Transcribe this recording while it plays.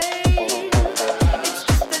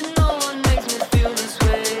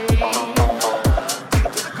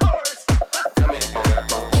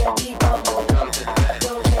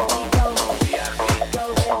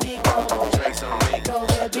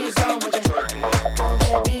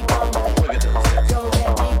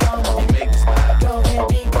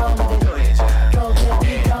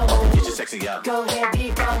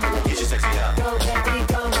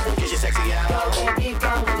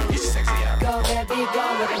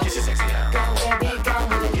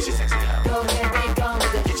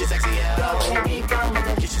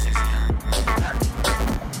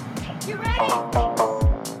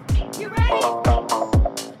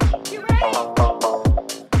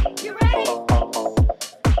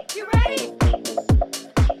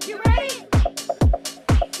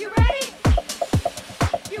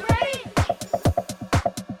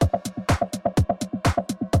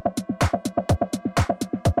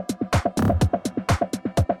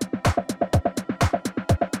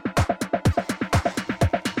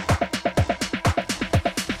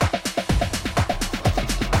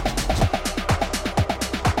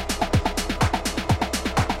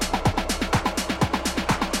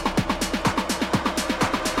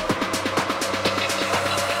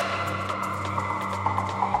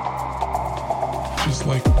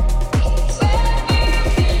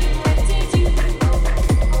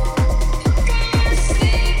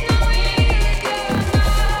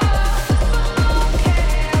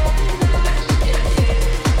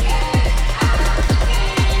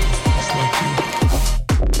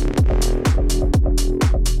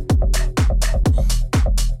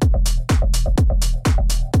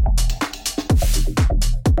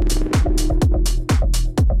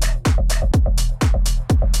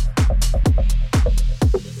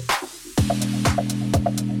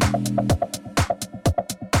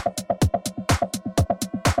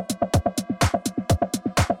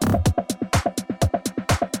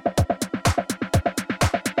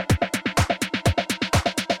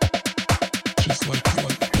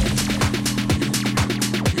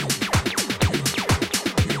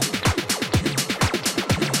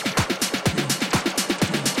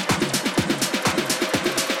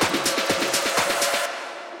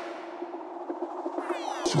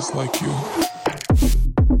just like you.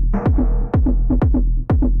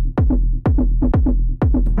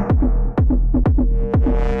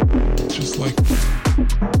 Just like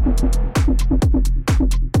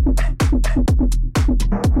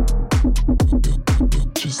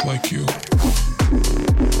just like you.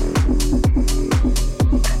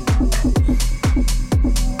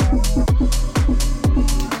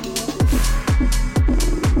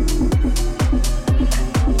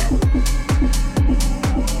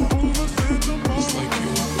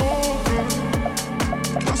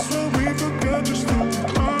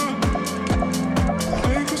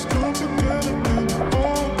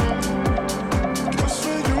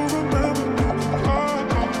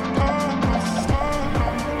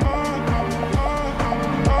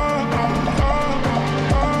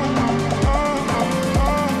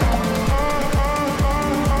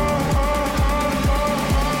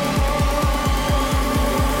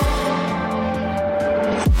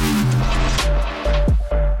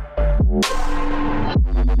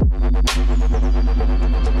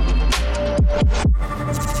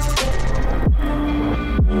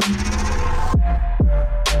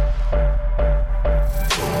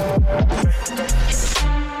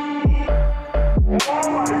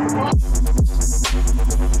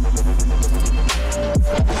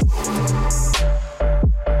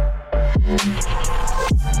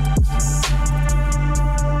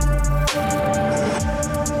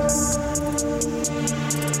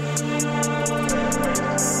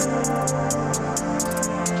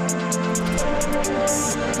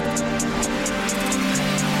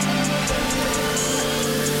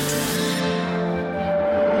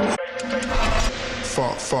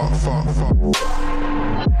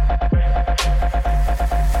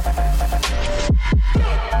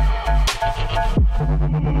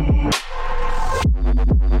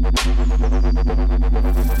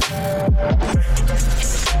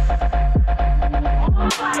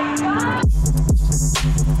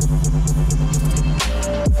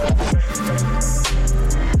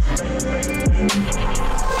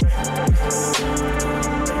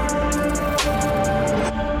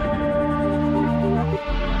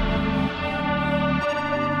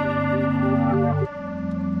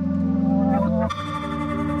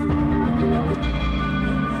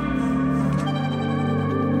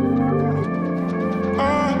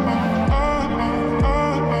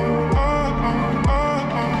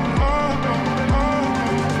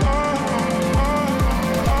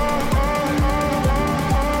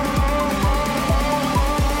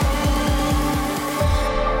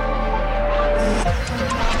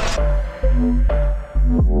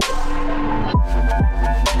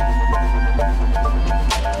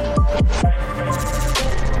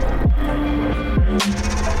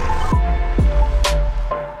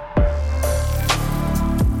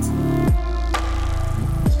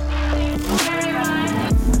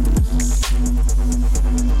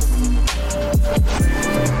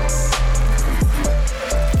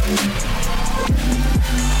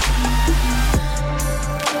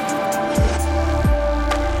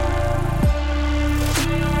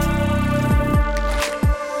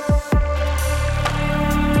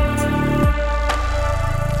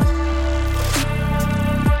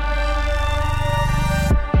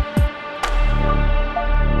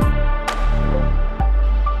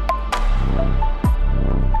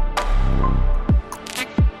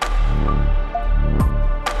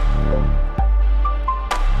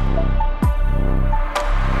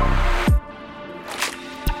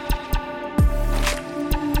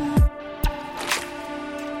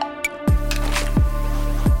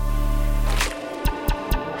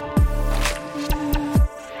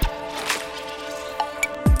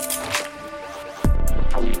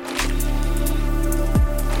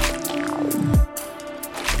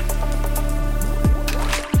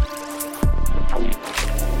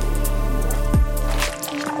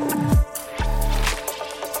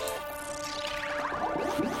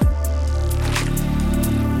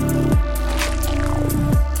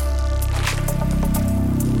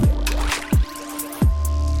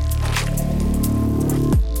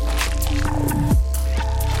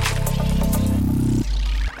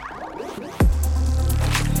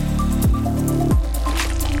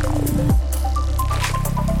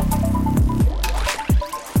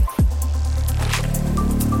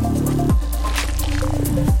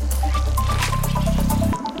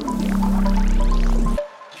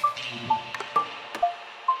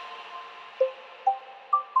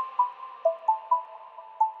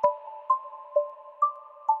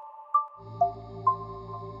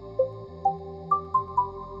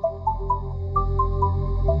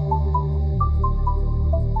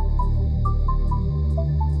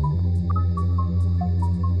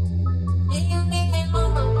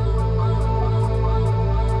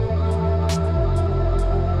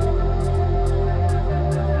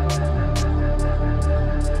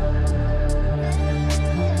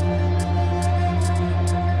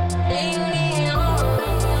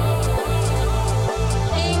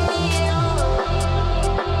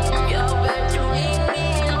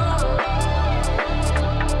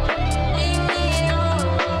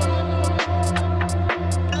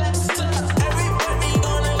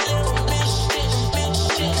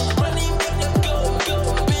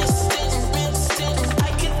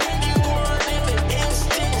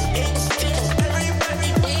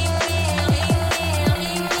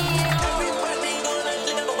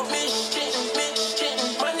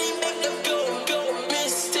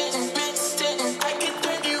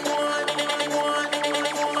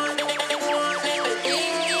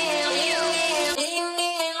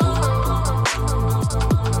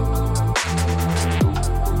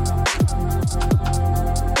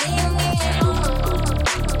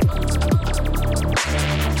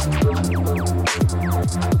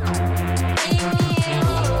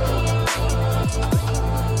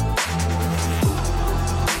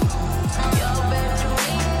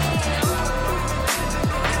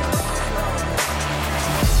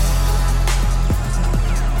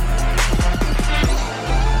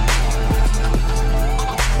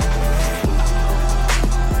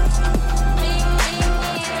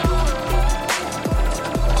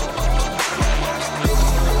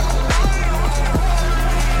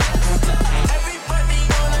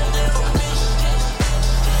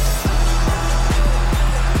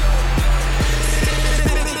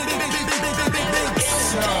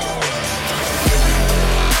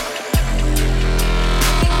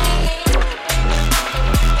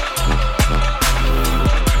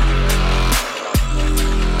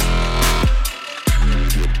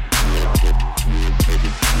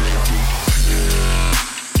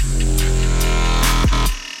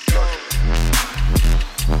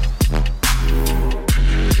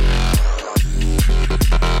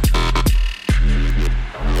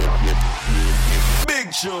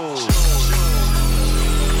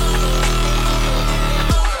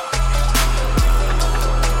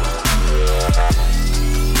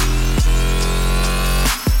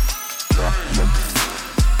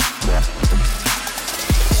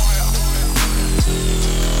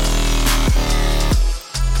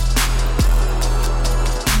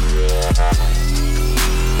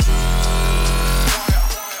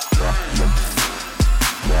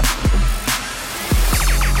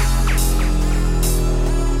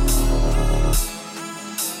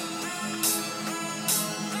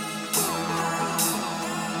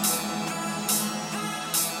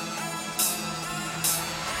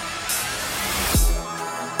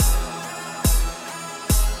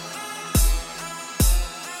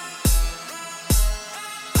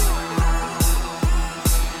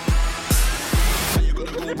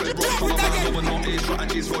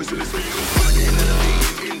 strategies, voice to the speakers. Trying to get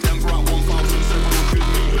elevated in Denver at 1,700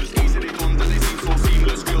 meters. Easily done, that they seem so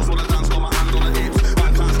seamless. Girls wanna dance, got my hand on the hips.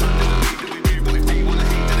 Man can't stand in the beat that we do, but if they wanna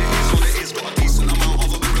hate, then it is what it is. Got a decent amount of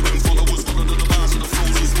American followers, followed the bars and the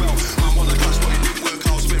flows as well. Man wanna clash, but it didn't work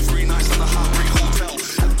out. Spent 3 nights at the Heartbreak Hotel.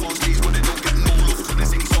 Have gone stage, but they don't get no love, cause they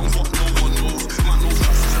sing songs what no one knows. Man, no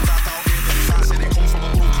trust is a dad out here, but they can't say they come from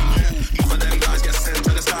a broken home. None of them guys get sent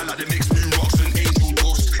to the sky like they mix new rocks and angel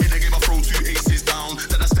dust. In the game I throw 2 aces down,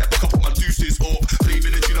 then I step back, I put my deuces up. Played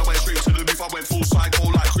in the tune, I went straight to the booth, I went full psycho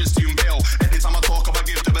like Christian Bale. Anytime I talk, I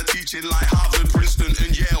give them a teaching like Harvard, Princeton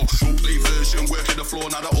and Yale. No play version, working the floor,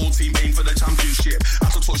 now the old team aim for the championship.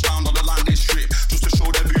 Had to touch down on the landing strip, just to show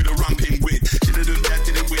them who the ramping with. Didn't do dead,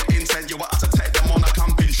 didn't with intent, yo, I had to take them on a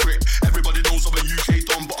camping trip. Everybody knows I'm a UK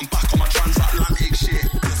don, but I'm back on my transatlantic shit.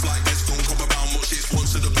 Stuff like this don't come around much, it's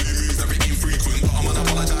once in the blue moon, very infrequent. But I'm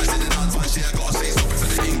unapologising in advance, yeah, I gotta say something for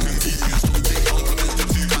the inconvenience. Don't take compliments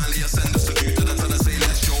too kindly, I send a salute to the tell say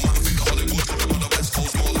let's show. Man, think of Hollywood, talking about the West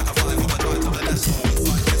Coast, more like a 5-hour drive to the West Coast.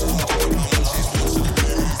 Like this don't come around much, it's once in the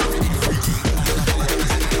blue moon, very infrequent. But I'm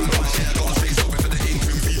unapologising in advance, yeah, I gotta say something for the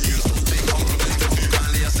inconvenience. Don't take compliments too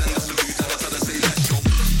kindly, I send a salute to the tell say let's show.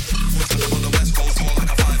 Talking about the West Coast, more like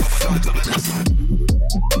a 5-hour drive to the West Coast.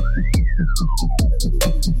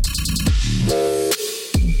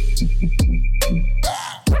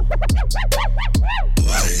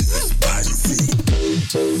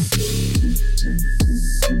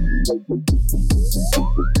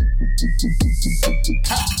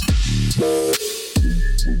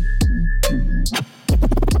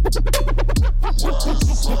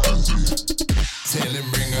 Tell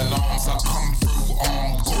him bring alarms, I come through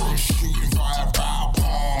armed, core shooting fire by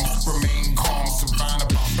palms. Remain calm, Savannah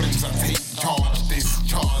bufferings, I take charge,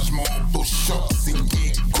 discharge more bush shots and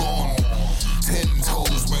get gone. 10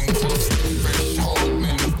 toes when close to the threshold,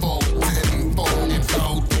 men fold, 10 fold, if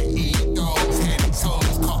out to eat dogs, 10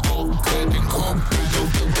 toes cut off, good and cold, right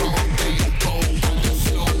off the road, they go on the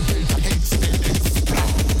slope, hit stick.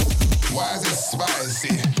 Why is it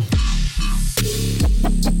spicy?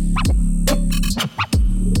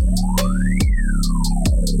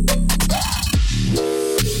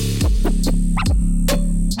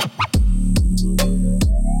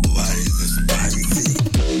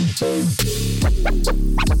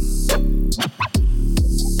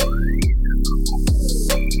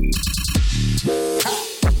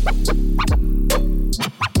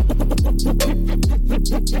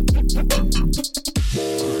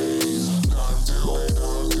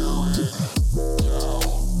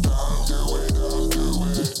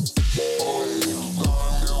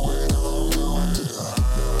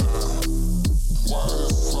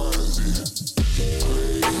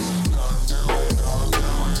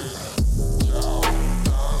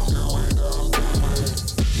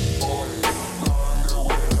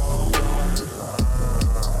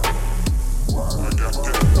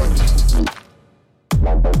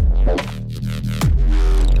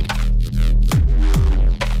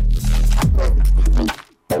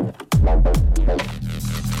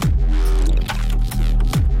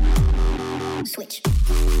 Switch.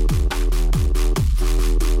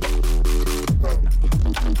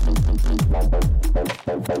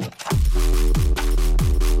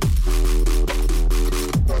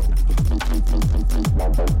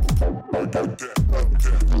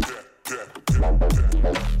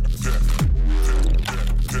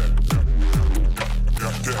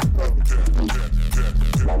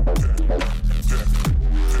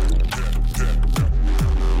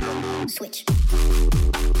 Switch.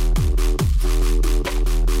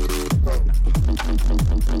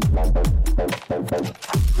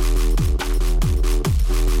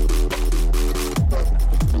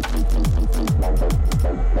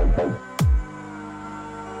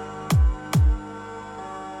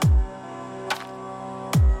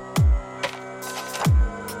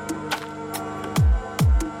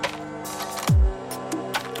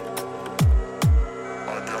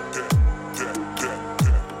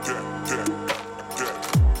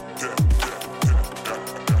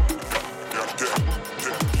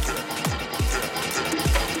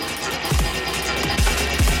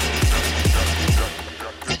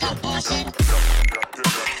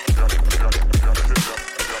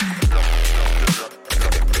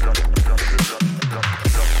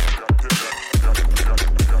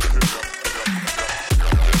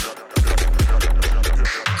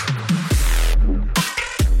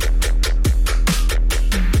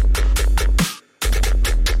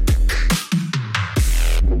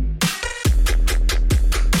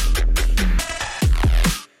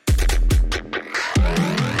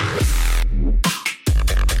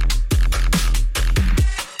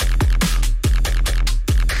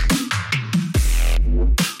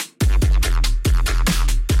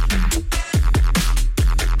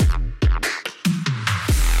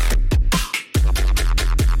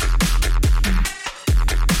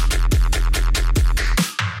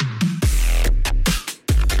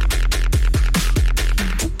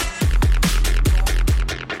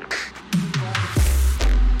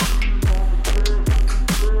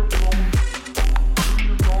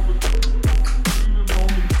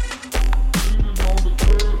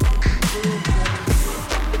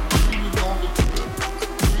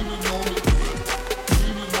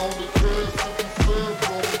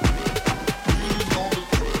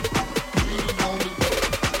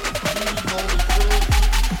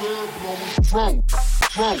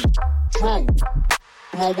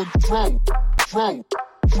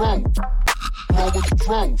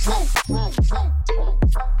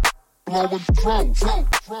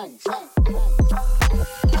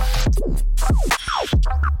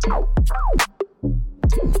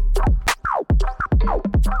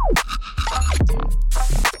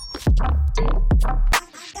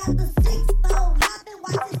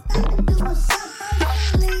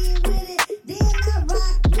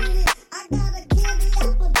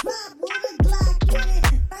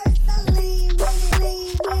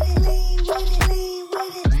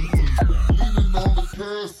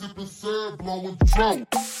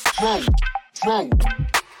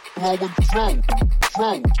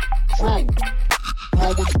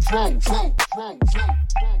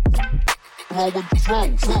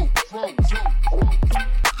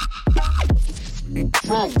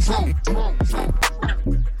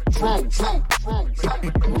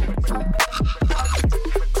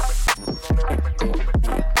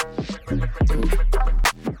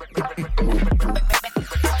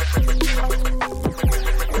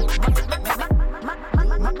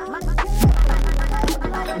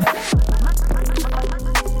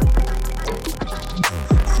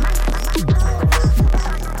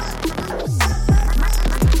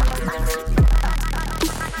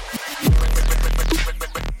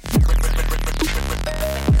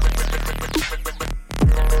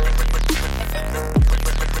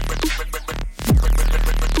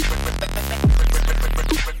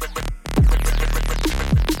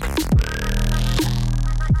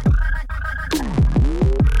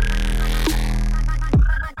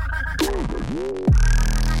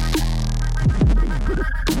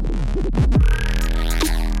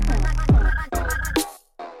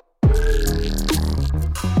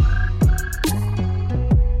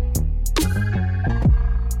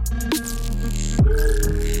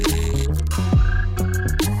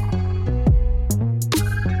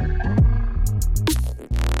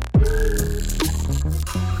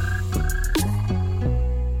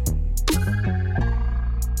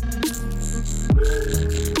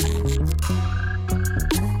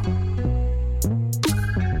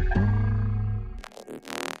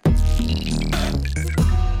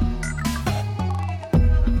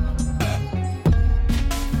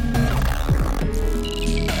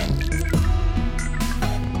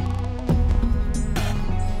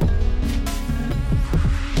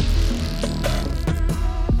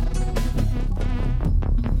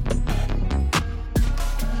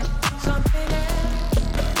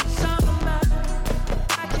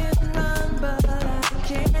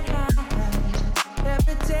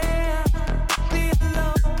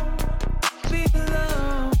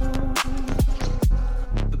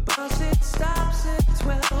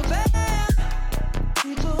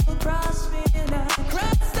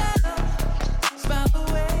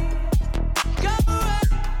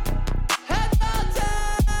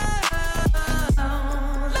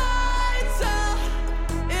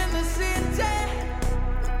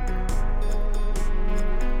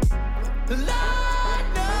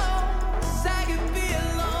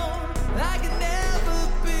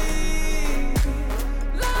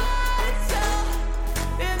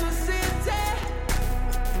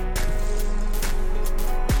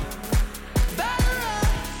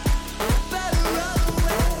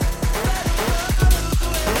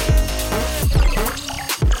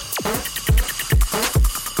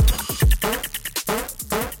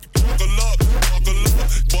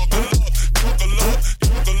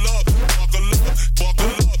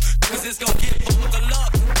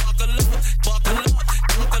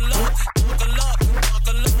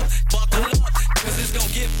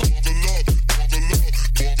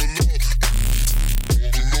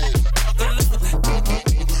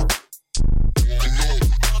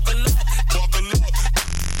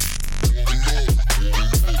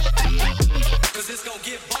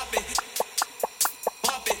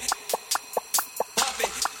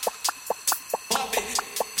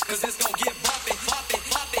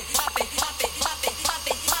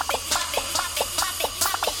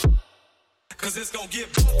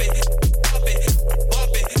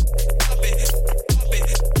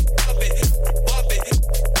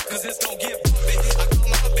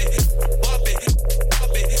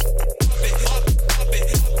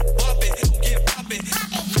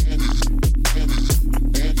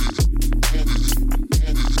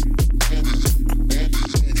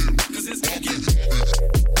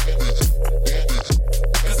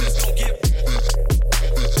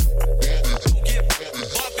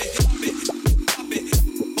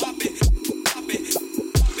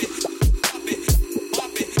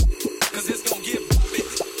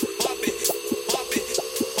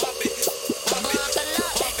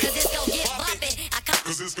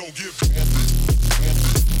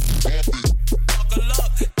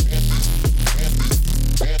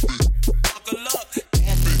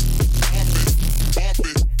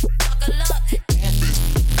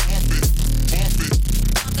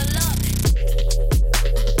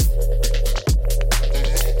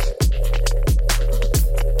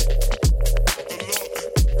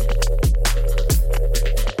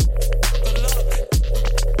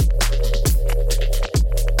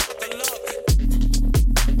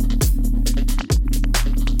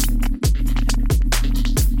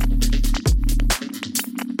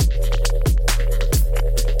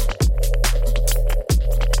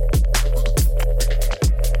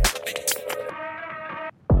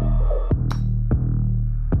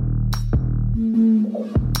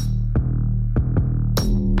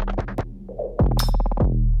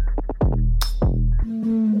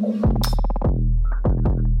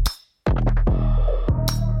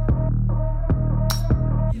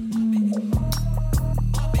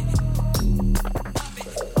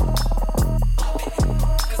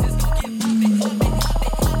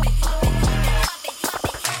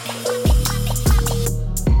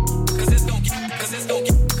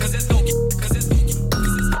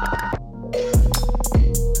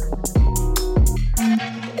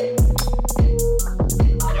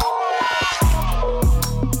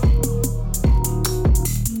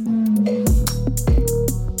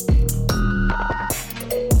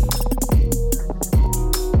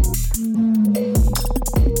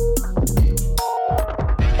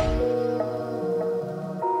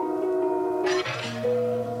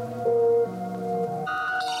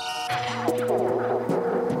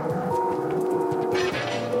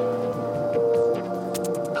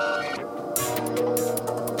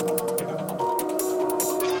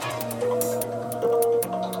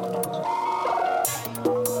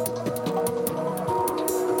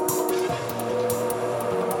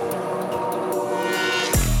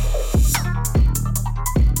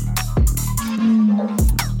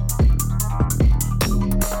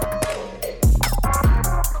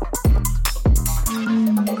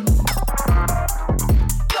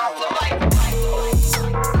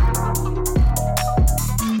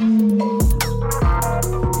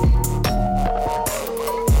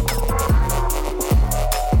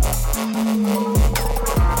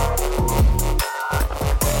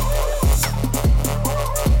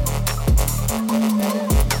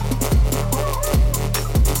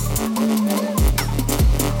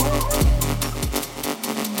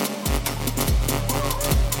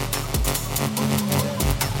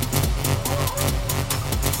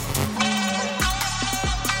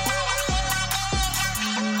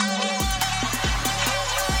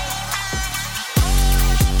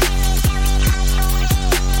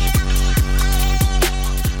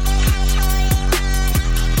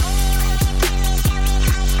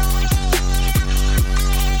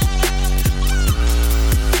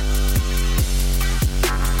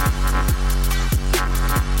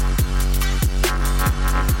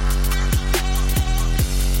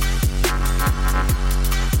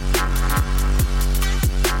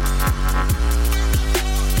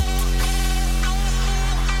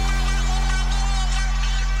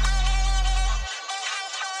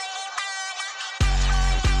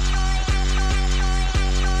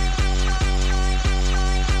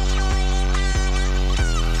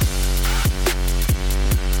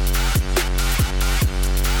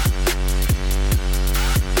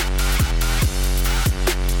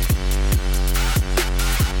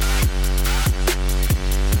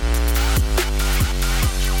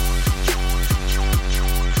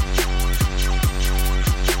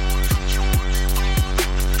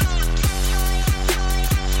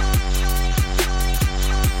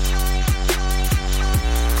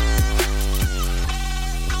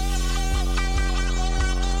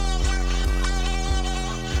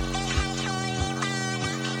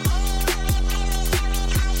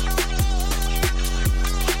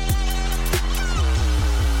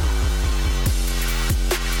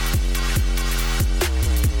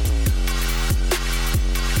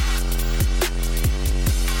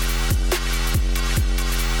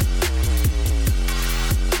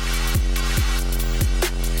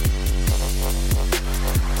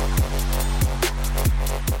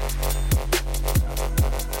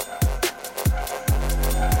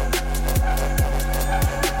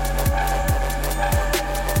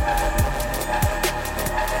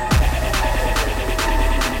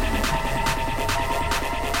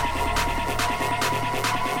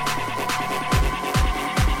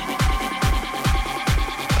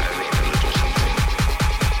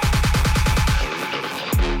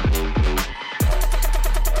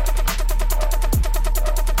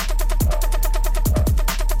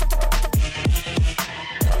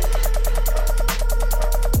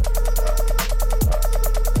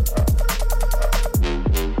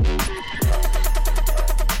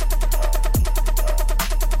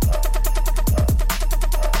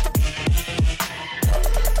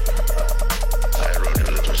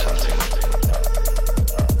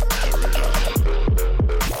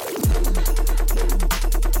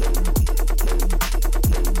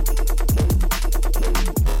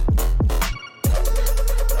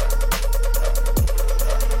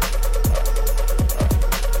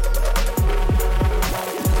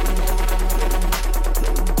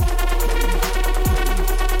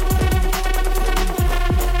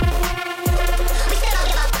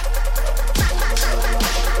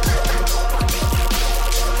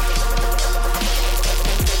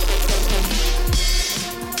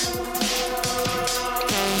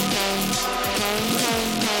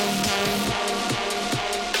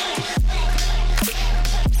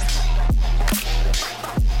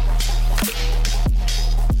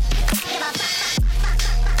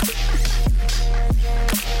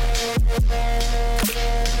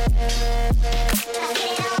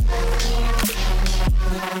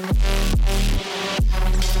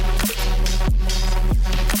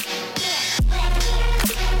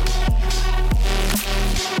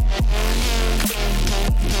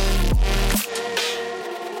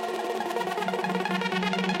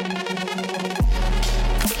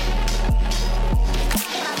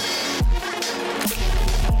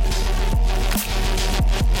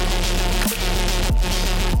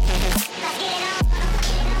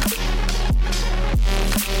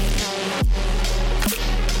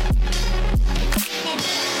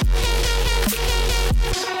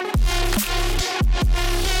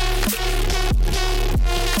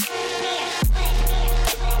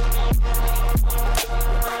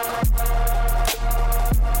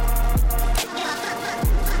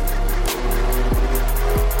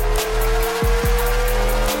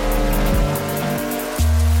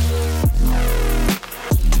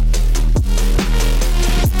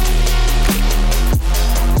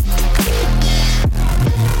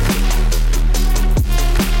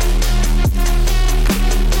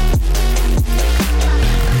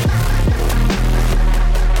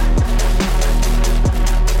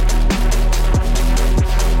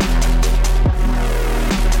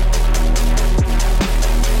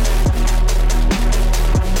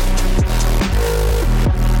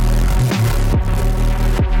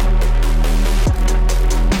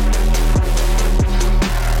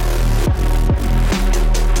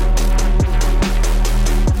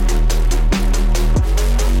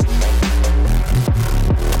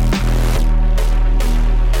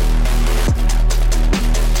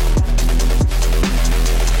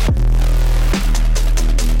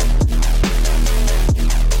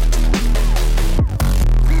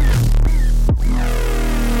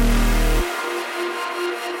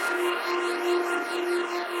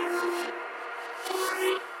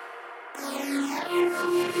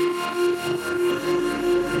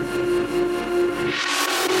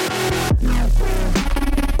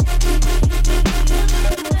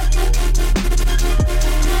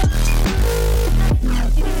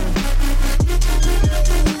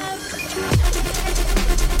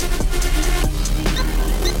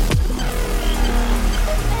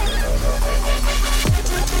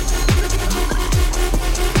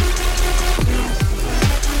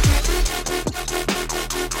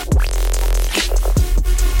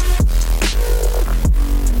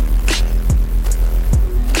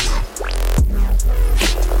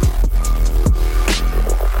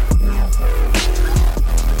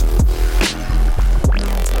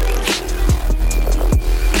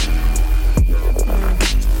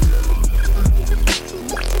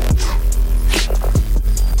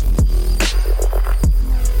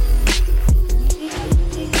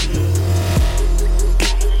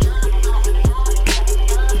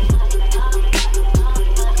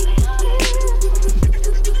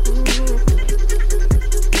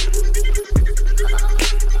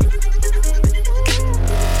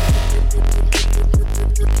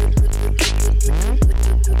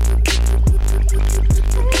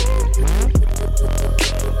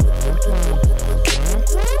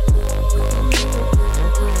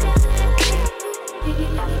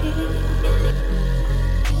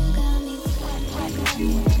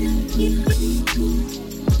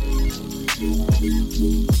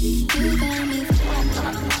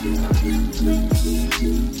 You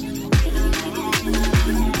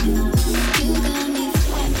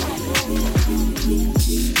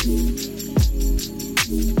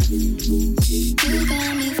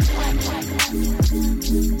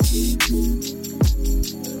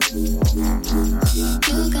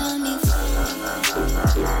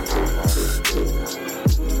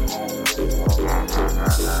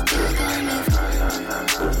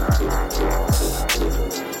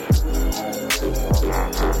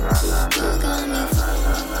got me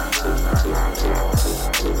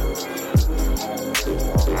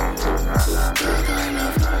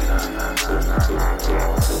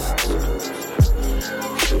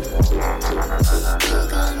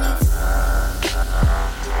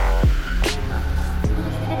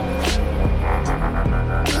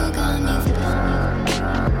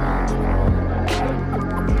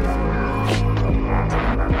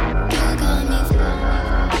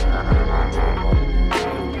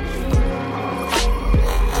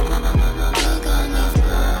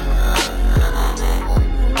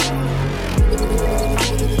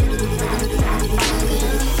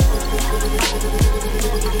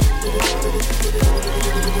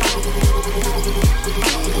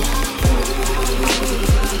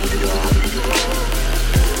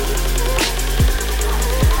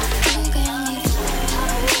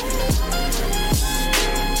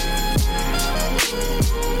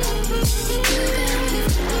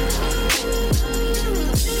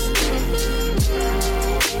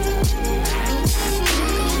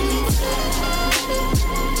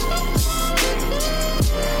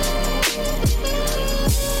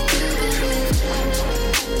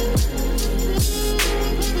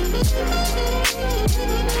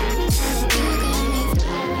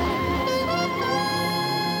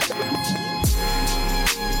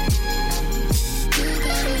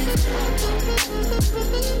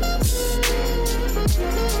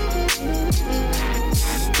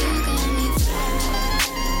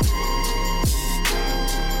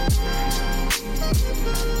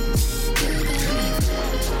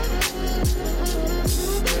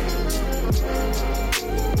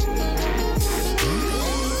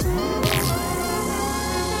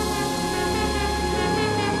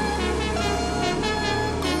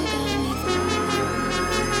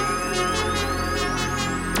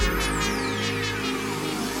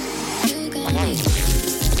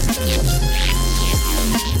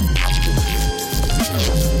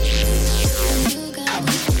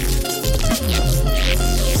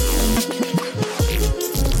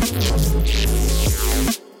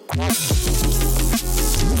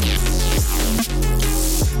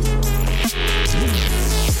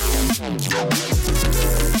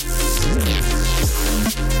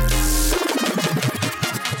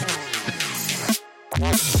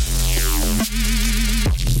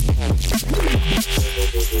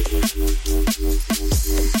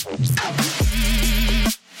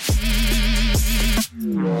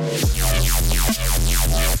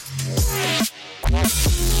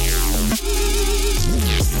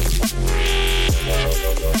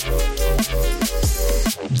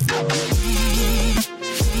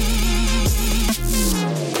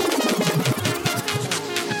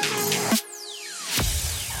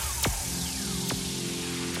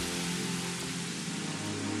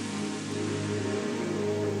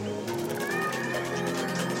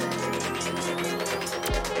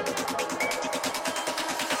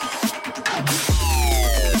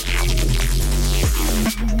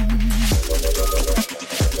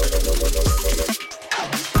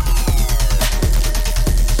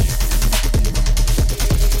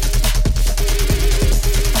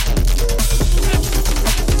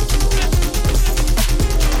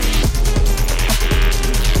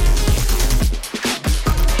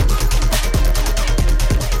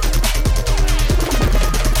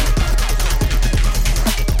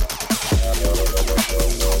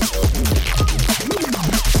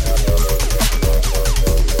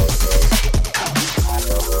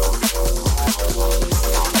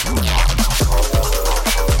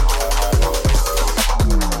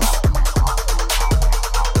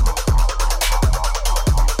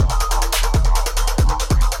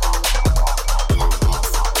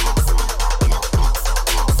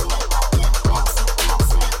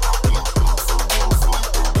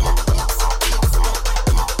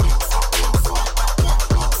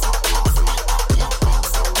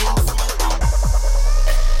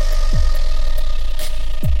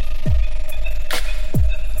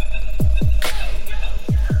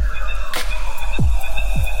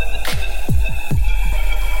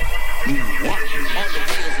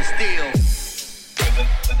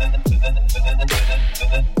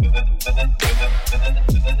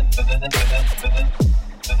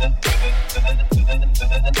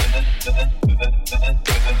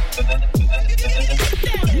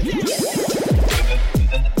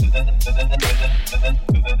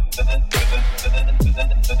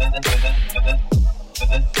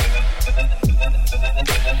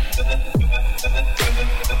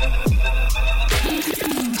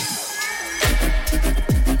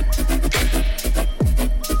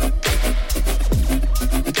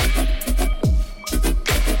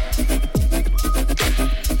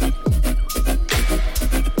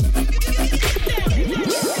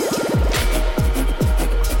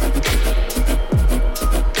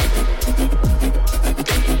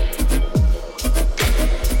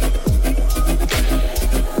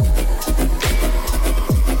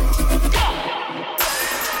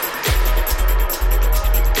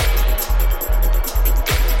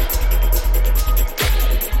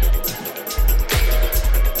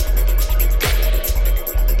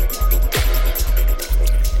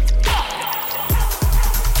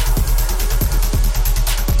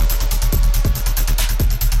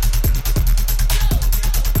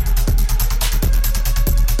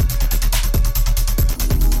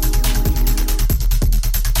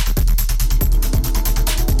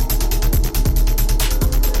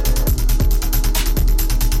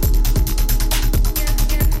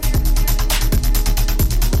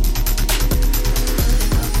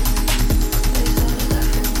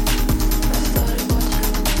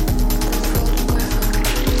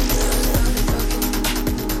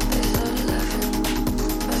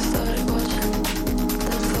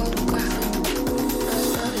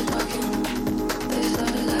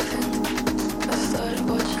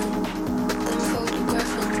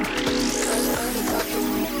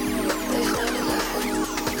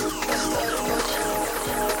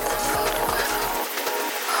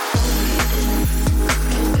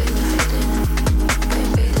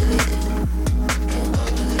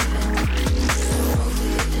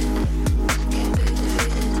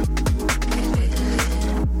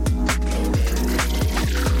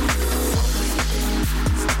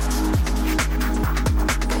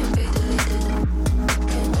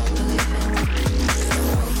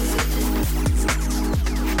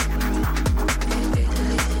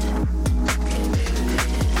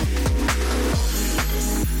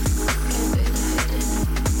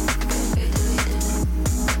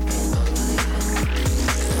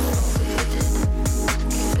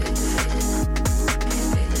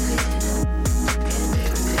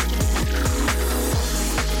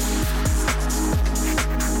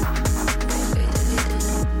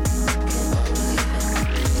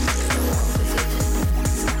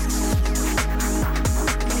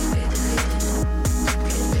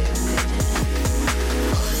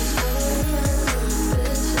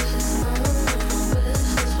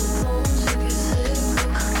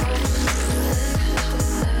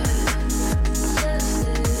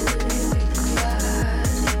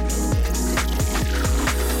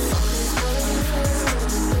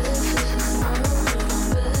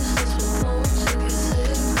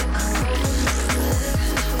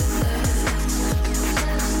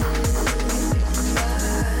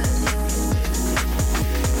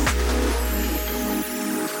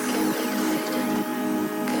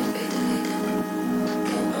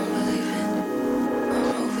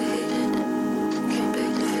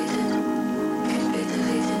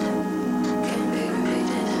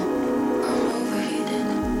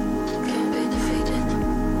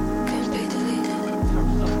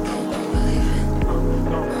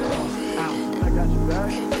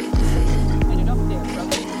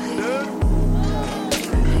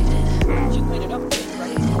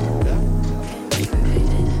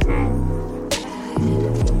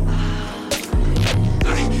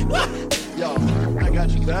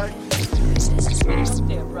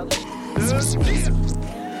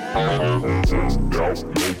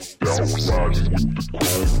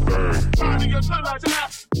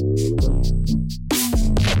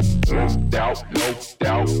Doubt, no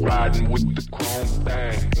doubt, riding with the chrome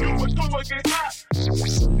thing. You was gonna get hot.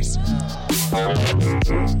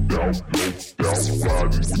 Doubt, no doubt,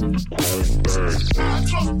 riding with the chrome thing. I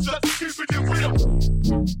trust just keeping it real.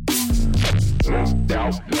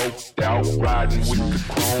 Doubt, no doubt, riding with the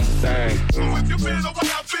chrome thing. So if you feel the way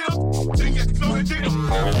I feel, then you know the deal.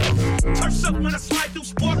 Turns up when I slide through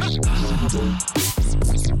sport.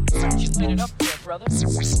 You lit it up there, brother.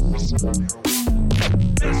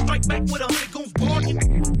 Then I strike back with 100 goons barking.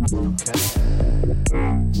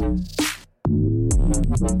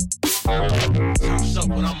 Turns up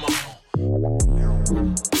when I'm on.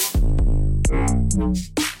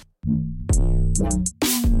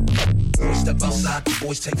 Step outside, the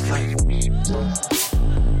boys take flight.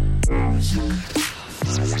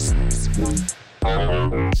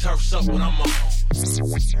 Turfs up when I'm on.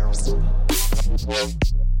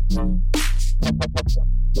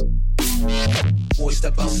 Boys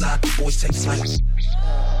step outside, the boys take flight.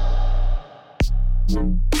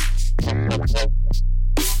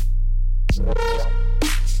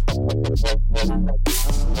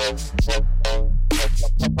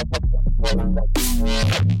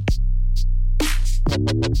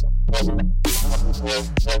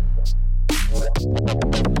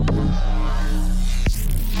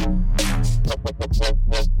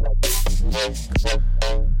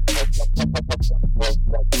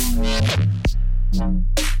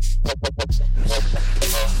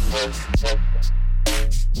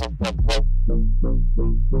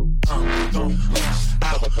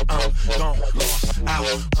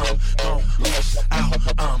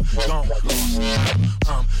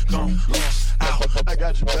 I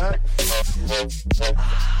got your back.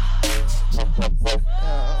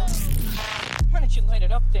 Why didn't you light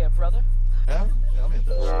it up there, brother? Ja, jag vet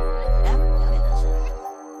det.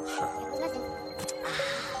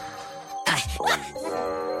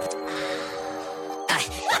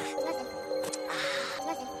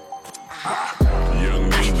 Young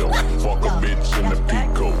Nino, fuck a bitch in the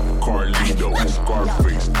Pico, Carlito,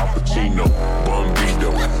 Scarface, Al Pacino,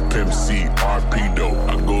 Bombito, Pimp C, Arpedo.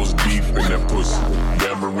 I goes deep in that pussy,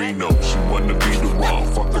 Dan Marino. She wanna be the one,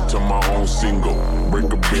 fuck her to my own single.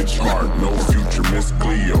 Break a bitch heart, no future, Miss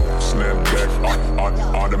Cleo. Snapback,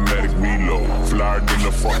 automatic reload. Flyer than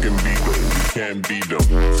a fucking Beagle, you can't beat them.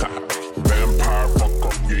 Vampire, fuck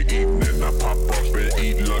up your evening. I pop up and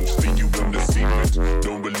eat lunch for you in the cement.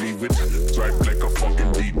 Don't believe it? Stripe like a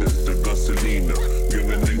fucking Adidas, the Gasolina. Give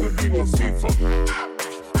a nigga deeper FIFA.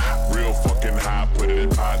 Real fucking high, put it in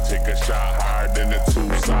pot. Take a shot higher than the two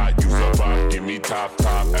side. You survive, give me top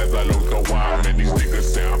as I load the wire. Man, these niggas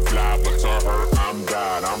say I'm fly, but to her, I'm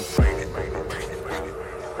God. I'm faded.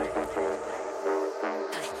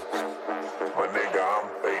 My nigga, I'm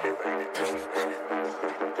faded.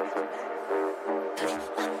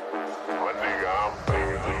 My nigga, I'm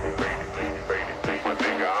faded. My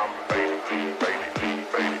nigga, I'm faded.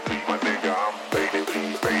 My nigga, I'm faded.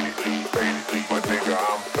 My nigga,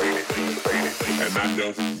 I'm faded. And I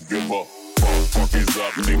don't give up. Fuck is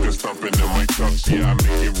up, niggas stomping in my trucks. Yeah, I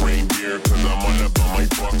make it rain here, cause I'm all about my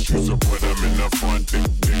bucks. Used to put them in the front,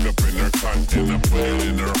 dig up in her cunt, and I put it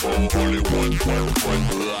in her hole. Only one.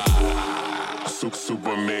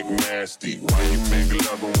 Super make nasty. Why you make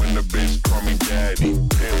love when the bitch call me daddy?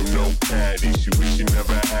 Pimp no caddy, she wish she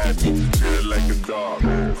never had me. Treat her like a dog,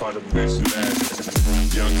 call the bitch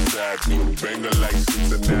lassie. Young savvy, banger like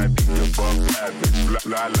Cincinnati. The buck average,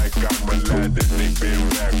 fly like I'm a ladder. They been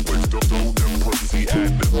backwards, throw them pussy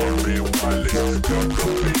at them. Been Wallace, duck up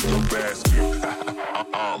in the basket.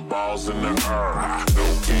 Balls in the air. No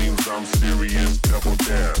games, I'm serious, double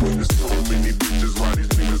down. There's so many bitches, why these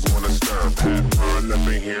niggas wanna stir? Pat run up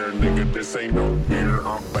in here, nigga, this ain't no beer.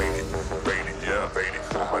 I'm baited, yeah, baited.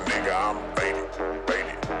 My nigga, I'm baited.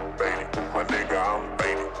 My nigga, I'm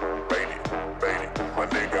baited. My nigga, I'm baited. My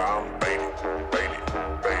nigga, I'm baited.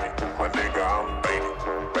 My nigga, I'm baited. My nigga, I'm baited.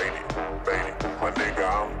 My nigga, I'm baited. My nigga,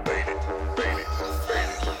 I'm baited.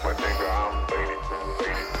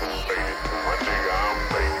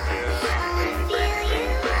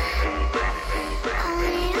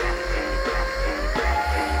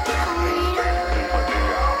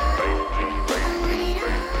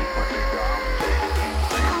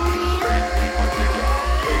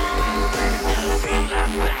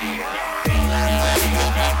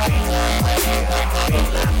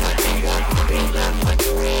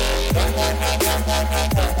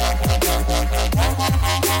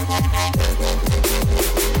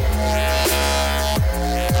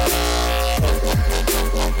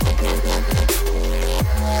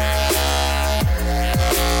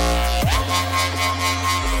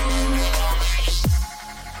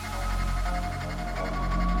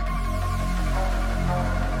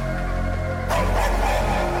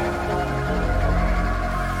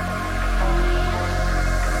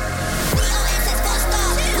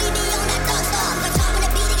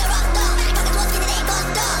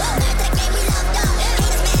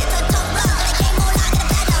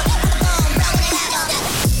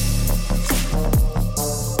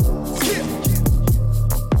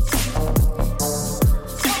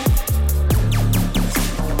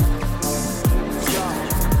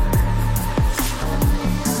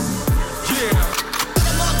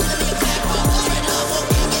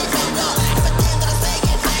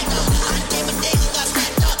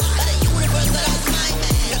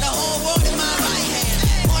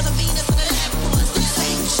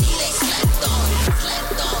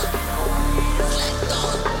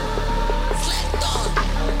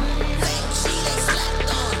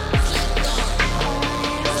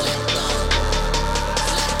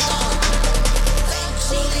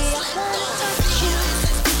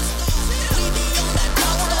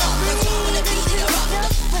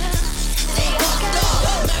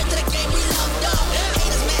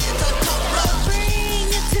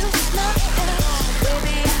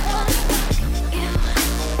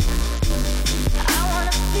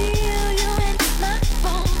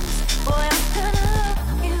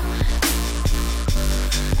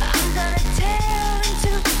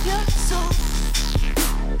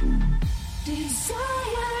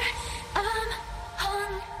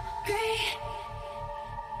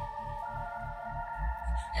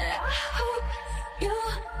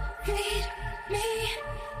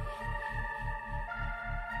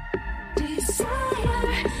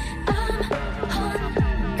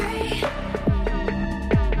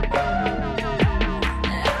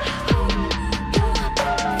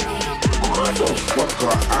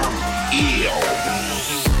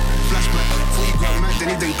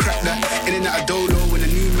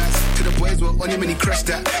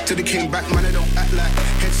 Till they came back, man, I don't act like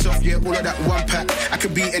heads off, yeah, all of that one pack. I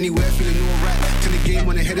could be anywhere feeling alright. Till the game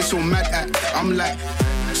when the head is so mad at. I'm like,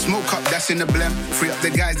 smoke up, that's in the blem. Free up the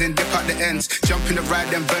guys, then dip out the ends. Jump in the ride,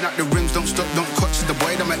 then burn out the rims. Don't stop, don't cut to the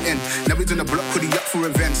boy that I'm in. Now he's on the block, could he up for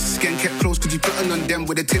events? Skin kept close, could you put on them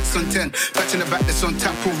with the tits on 10? Patch in the back, that's on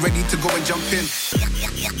tap, all ready to go and jump in.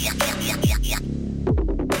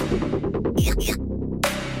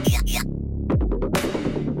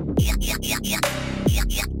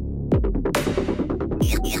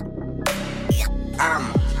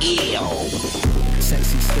 I'm ill.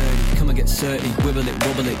 Sexy sturdy, come and get 30. Wibble it,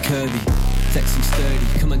 wobble it, curvy. Sexy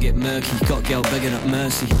sturdy, come and get murky. Got girl begging up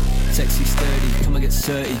mercy. Sexy sturdy, come and get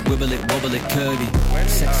 30. Wibble it, wobble it, curvy.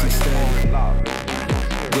 Sexy sturdy,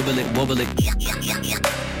 wibble it, wobble it.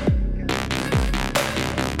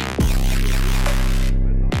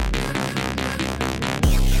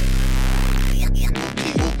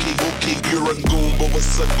 You're a goon, but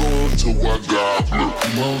what's a goon to a goblin?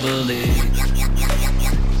 Wobble it.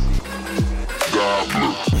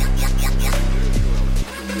 Goblin.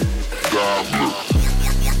 Goblin.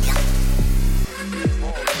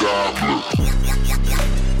 Goblin.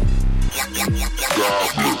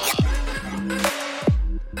 Goblin.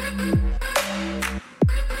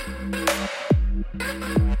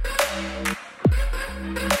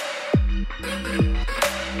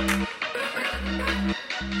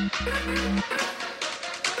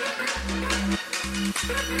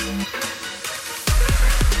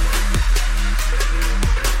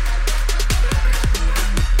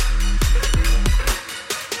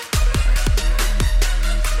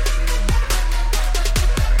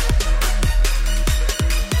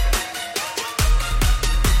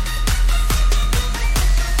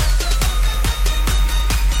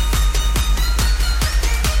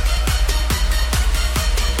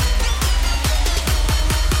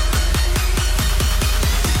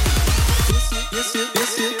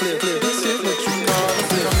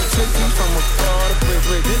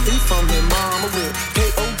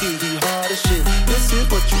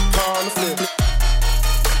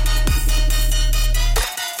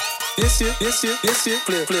 This is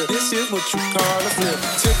flip. This is what you call a flip.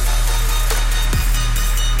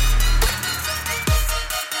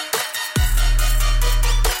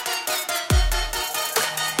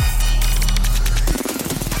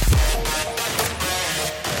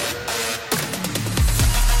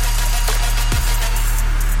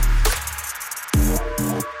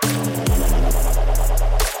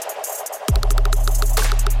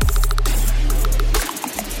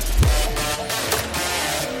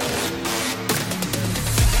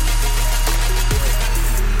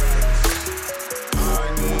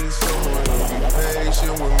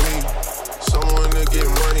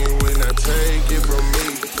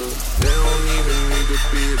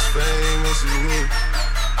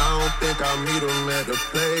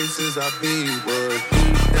 I be, but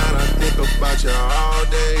deep down I think about you all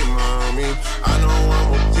day, mommy. I know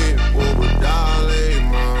I'm a pit bull with Dolly,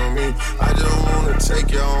 mommy. I just wanna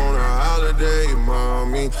take you on a holiday,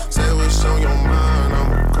 mommy. Say what's on your mind,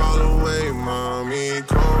 I'ma call away, mommy.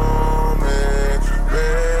 Come and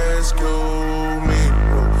rescue me.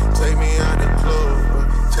 Take me out the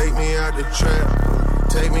club, take me out the trap,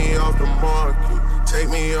 take me off the market, take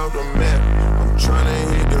me off the map. I'm tryna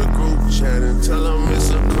hit the group chat and tell them it's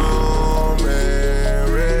a come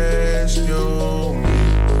and rescue me.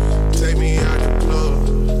 Take me out the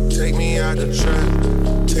club, take me out the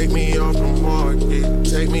trap, take me off the market,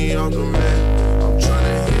 take me off the map. I'm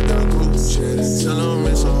tryna hit the group chat and tell them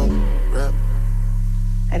it's a rap.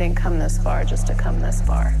 I didn't come this far just to come this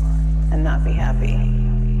far and not be happy.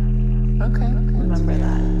 Okay. Remember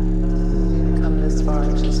that. I come this far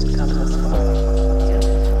just to come this far.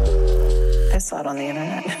 I saw it on the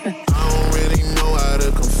internet. I don't really know how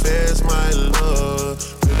to confess my love.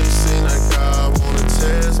 Really seem like I wanna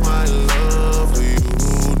test my love for you.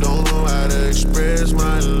 Don't know how to express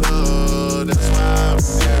my love. That's why I'm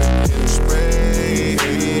here getting sprayed.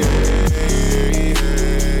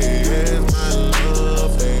 Here's my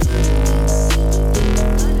love for you.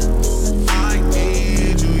 I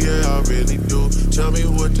need you, yeah, I really do. Tell me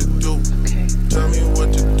what to do. Tell me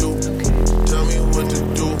what to do. Tell me what to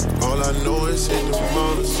do. All I know is hit the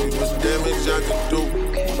motor, see what damage I can do.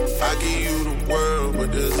 I give you the world, But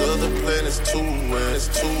there's other planets too, and it's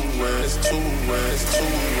too, and it's too, and it's too,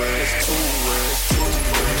 and it's too, and it's too,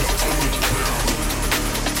 and it's too.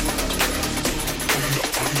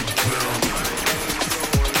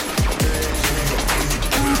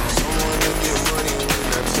 Someone to get money when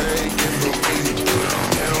I take it from me.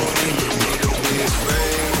 They don't even need to be as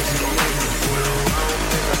famous. I don't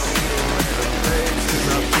think I see them at the places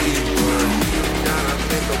I be, but gotta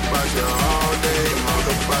think about you all day,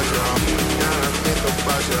 think about you all day.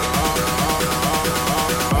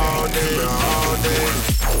 About you all day.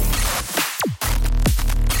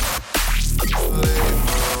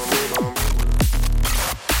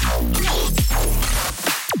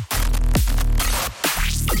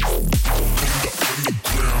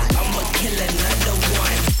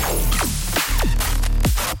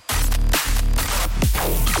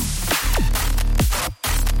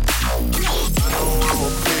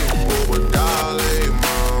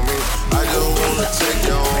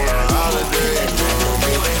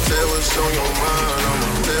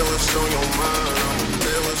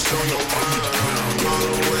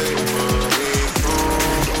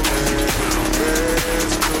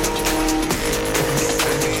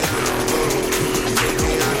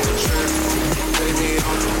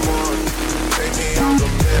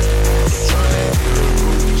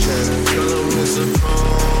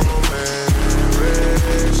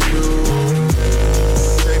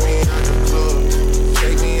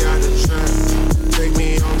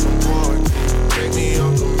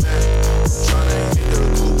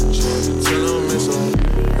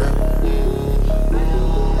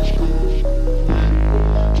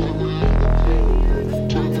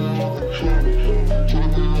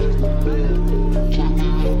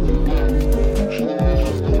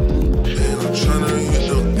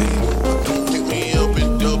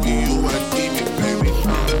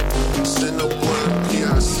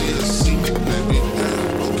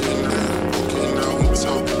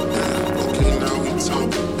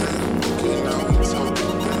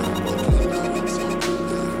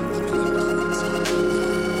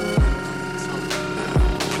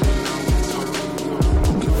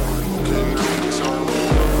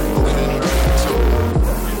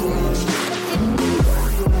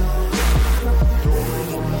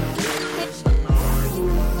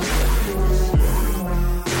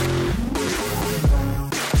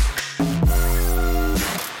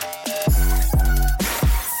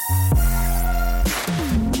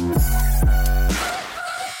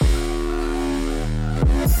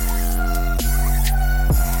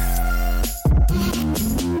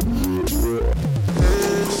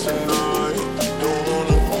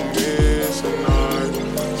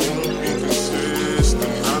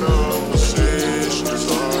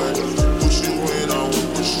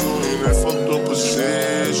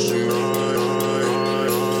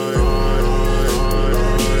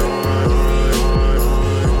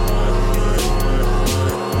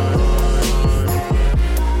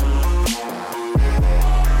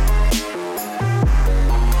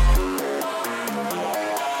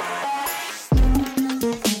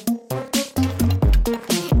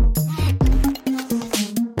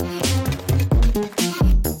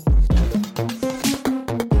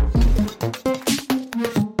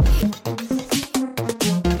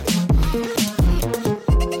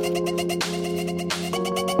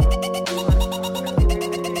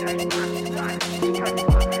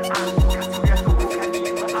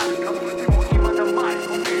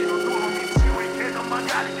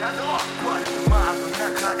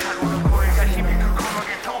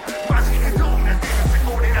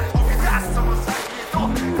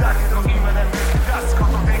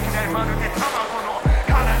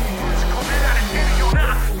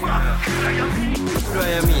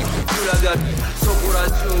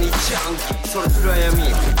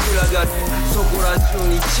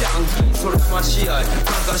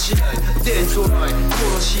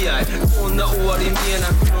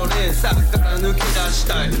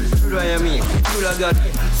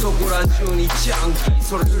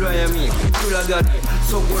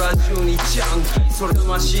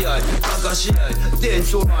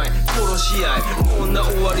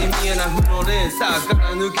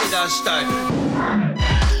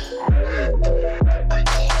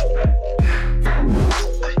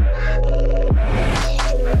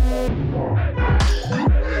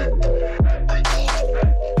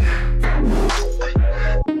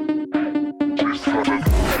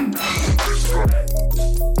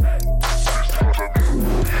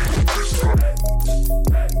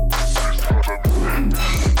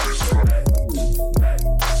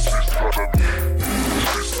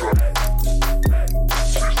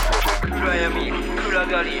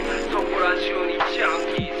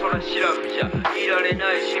 じゃいられ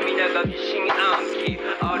ないし皆が疑心暗鬼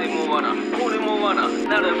あれも罠これも罠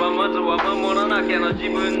ならばまずは守らなきゃな自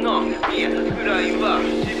分のいやくらいは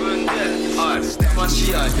自分で騙し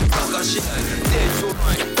合いバカし合い伝承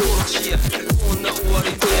ない殺し合いこんな終わり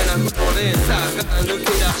見えなくの連鎖から抜け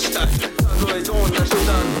出したいたとえどんな手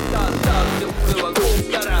段だっ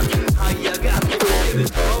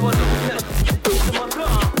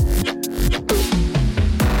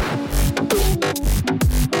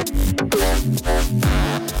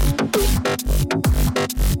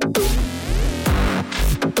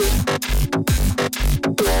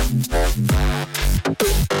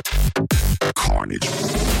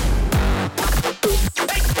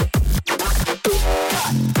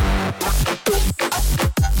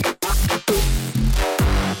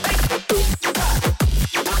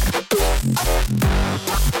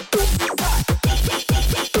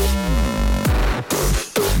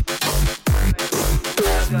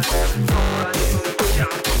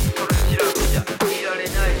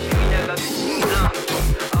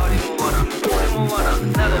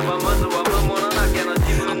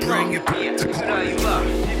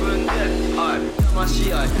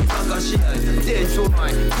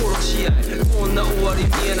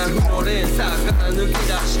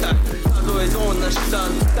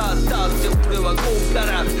たって俺はこっか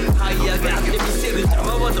ら這い上がってみせる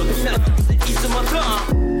ままどんないつも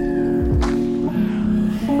か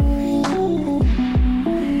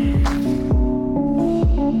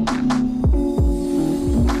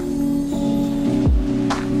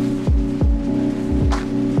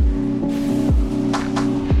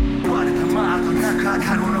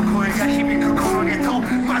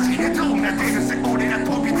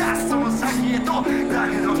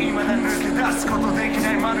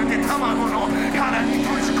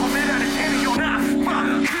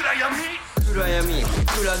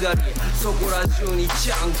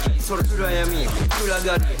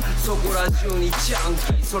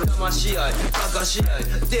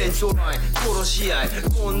伝承ない殺し合い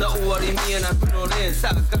こんな終わり見えなくの連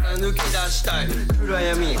鎖から抜け出したい暗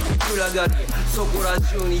闇暗がりそこら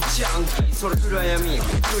中にジャンキーそれ暗闇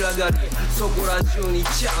暗がりそこら中に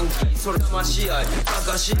ジャンキーそれ騙し合い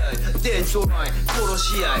バカし合い伝承ない殺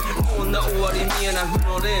し合いこんな終わり見えなく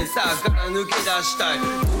の連鎖から抜け出したい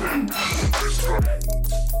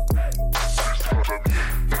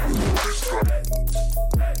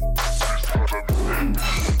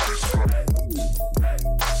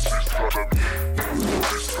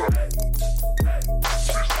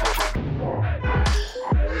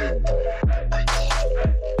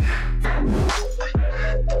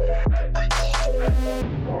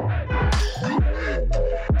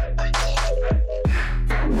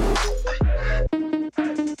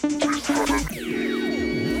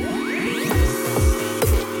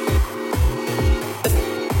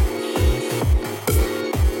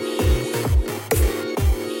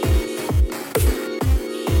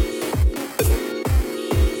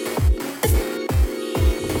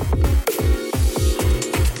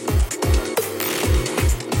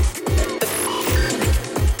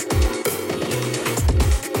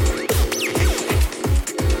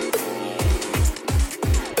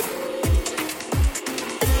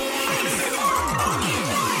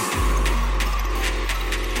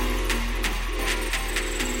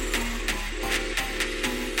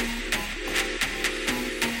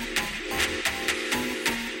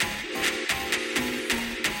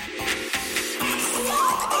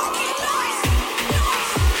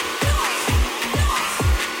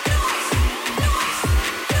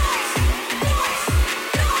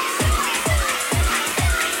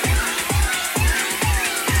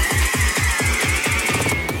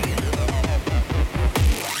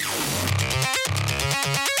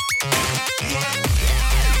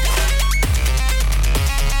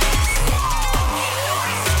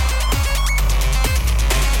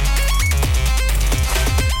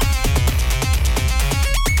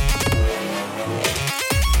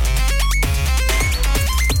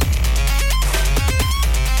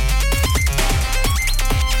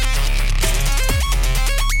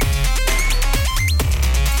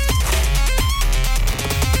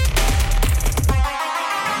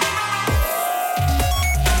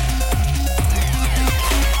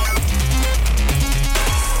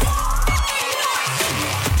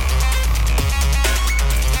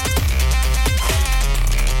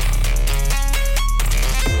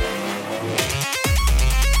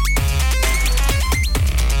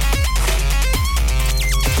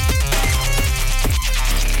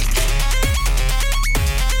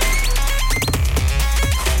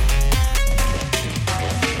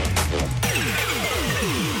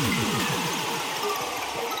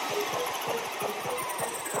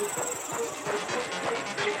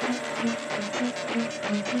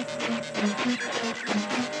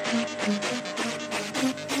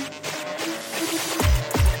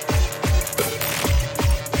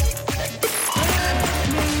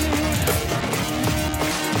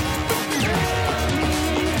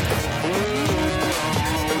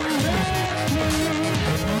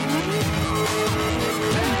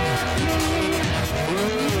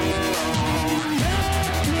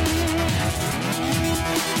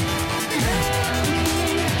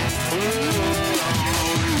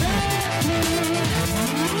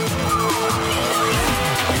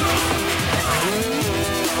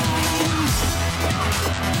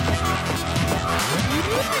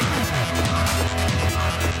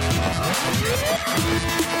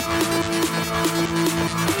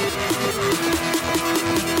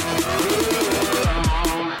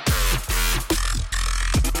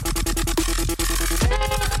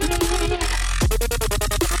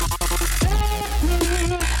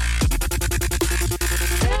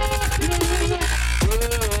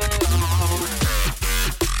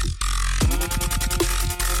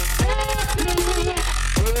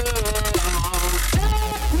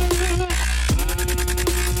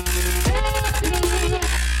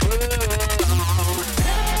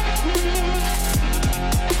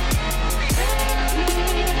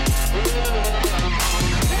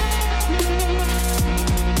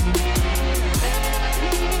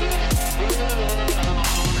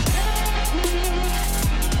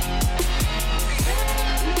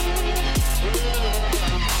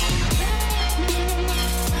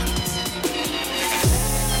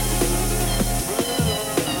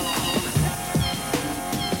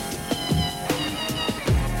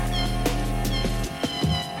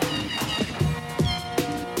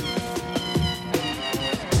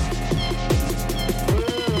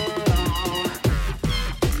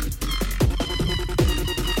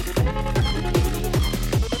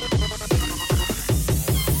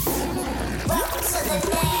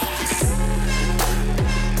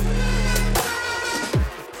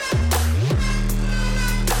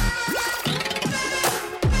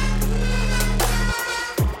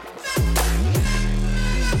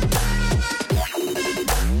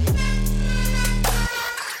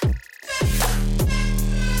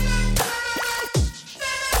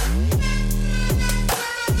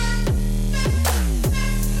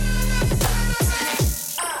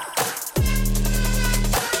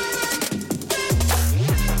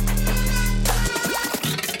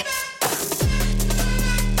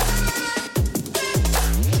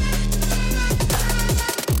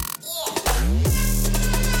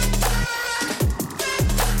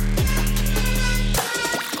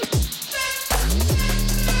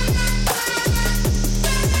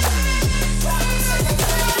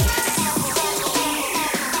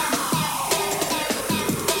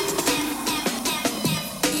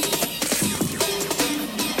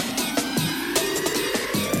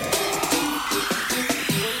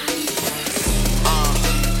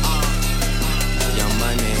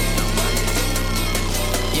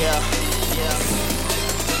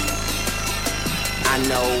I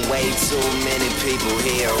know way too many people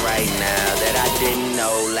here right now that I didn't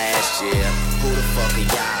know last year. Who the fuck are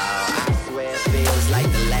y'all? I swear it feels like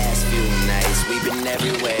the last few nights. We've been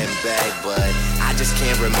everywhere and back, but I just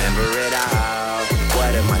can't remember it all.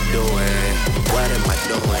 What am I doing? What am I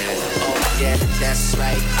doing? Oh yeah, that's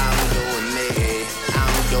right, I'm doing me.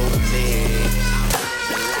 I'm doing me.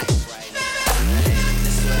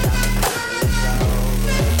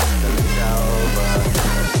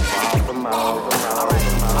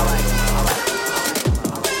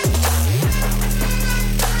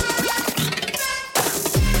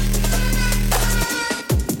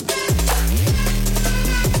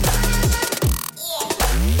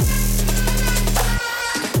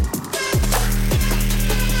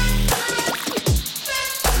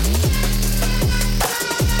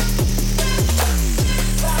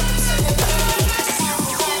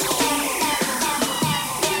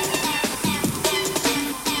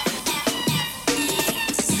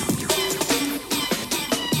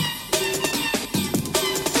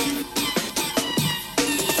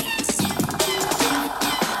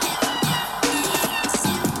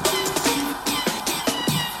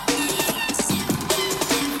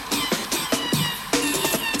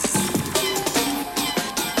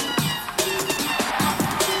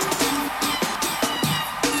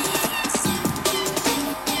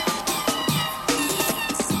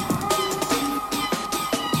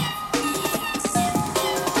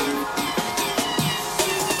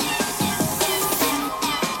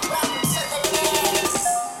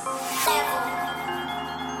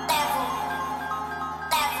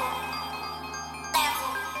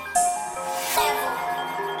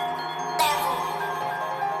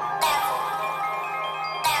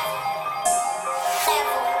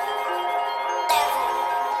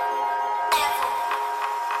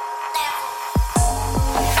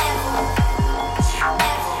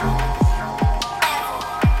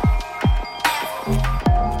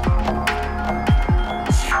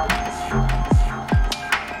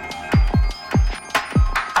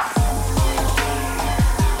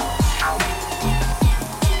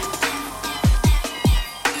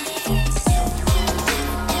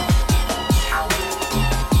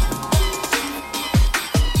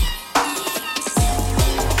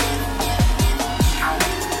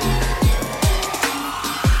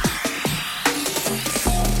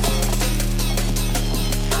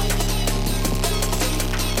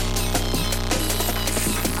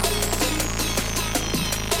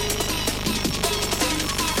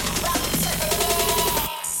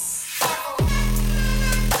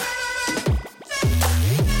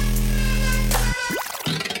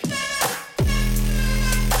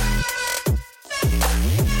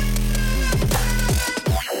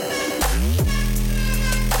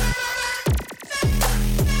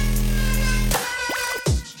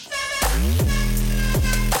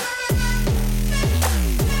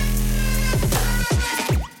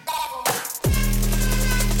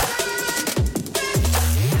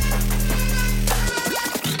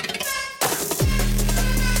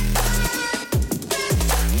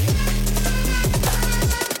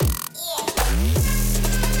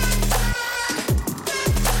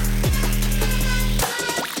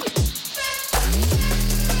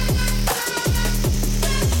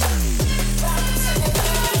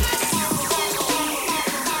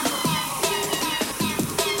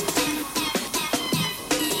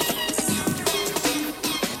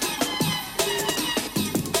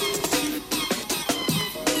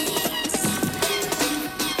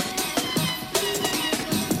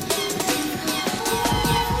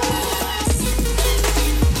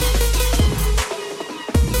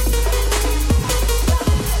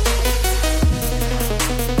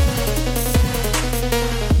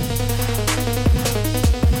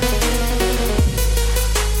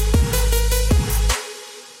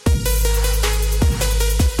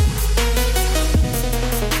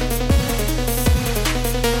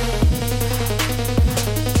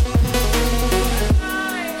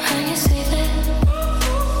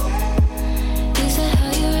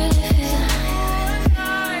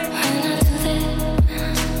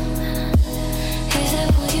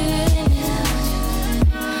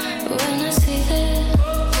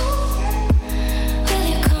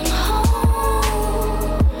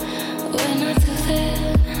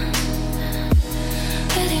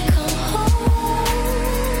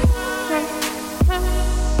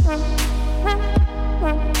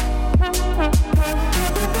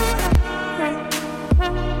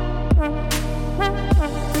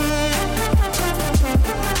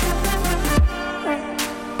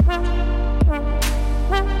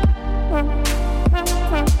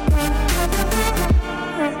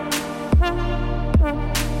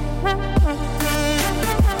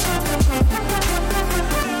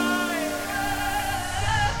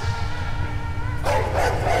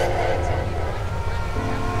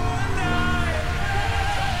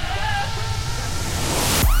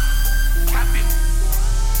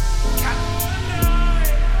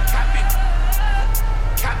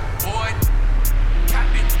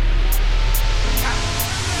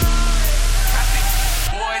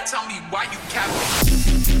 me why you capping.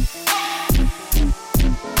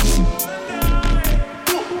 Boy,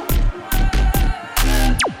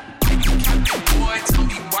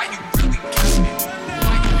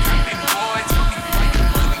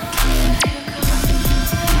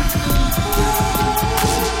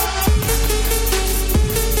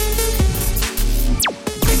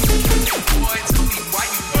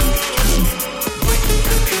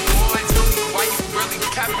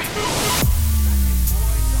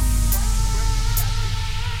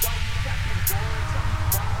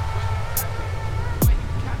 tell me why you really capping.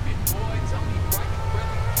 Why you capping, boy? Tell me why you really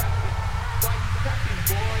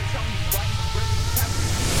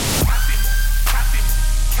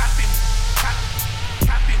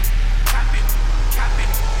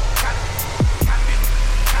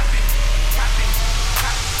capping.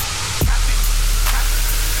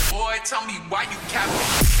 Boy, tell me why you really capping. Boy, tell me why you really capping.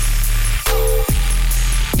 Tell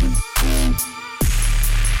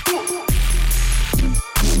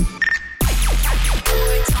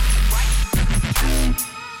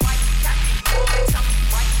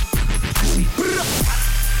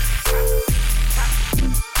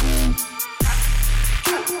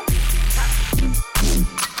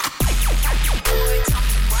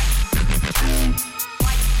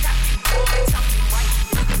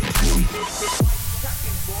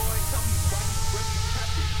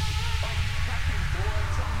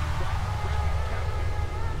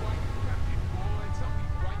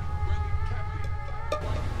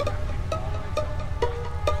why you capping.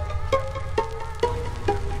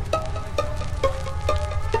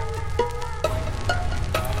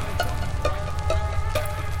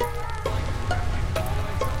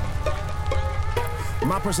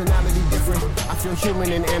 My personality different, I feel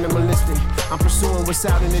human and animalistic. I'm pursuing what's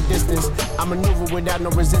out in the distance. I maneuver without no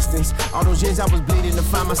resistance. All those years I was bleeding to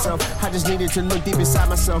find myself. I just needed to look deep inside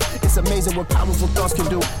myself. It's amazing what powerful thoughts can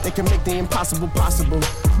do. They can make the impossible possible.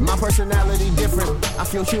 My personality different, I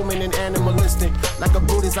feel human and animalistic. Like a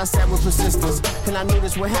Buddhist, I sat with persistence. And I knew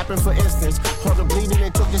this would happen for instance. All the bleeding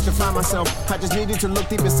it took just to find myself. I just needed to look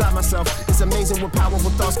deep inside myself. It's amazing what powerful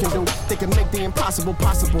thoughts can do. They can make the impossible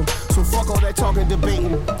possible. So fuck all that talking, debating.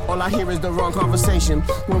 All I hear is the wrong conversation.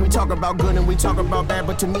 When we talk about good and we talk about bad,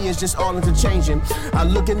 but to me it's just all interchanging. I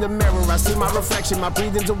look in the mirror, I see my reflection. My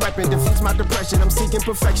breathing's a weapon, defeats my depression. I'm seeking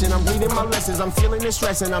perfection, I'm reading my lessons. I'm feeling the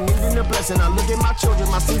stress and I'm needing a blessing. I look at my children,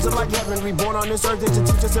 my seeds are like heaven. Reborn on this earth is to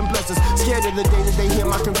teach us and bless us. Scared of the day that they hear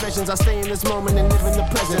my confessions. I stay in this moment and live in the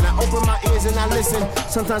present. I open my ears and I listen.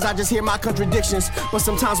 Sometimes I just hear my contradictions, but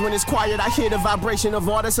sometimes when it's quiet I hear the vibration of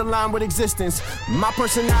all that's aligned with existence. My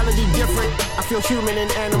personality different, I feel human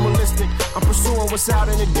and animalistic. I'm pursuing what's out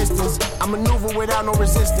in the distance. I maneuver without no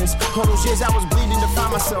resistance. All those years I was bleeding to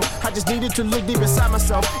find myself. I just needed to look deep inside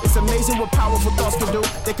myself. It's amazing what powerful thoughts can do.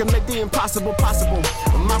 They can make the impossible possible.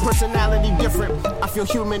 My personality different, I feel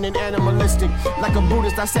human and animalistic. Like a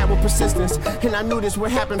Buddhist, I sat with persistence. And I knew this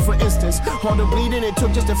would happen for instance. All the bleeding it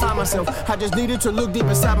took just to find myself. I just needed to look deep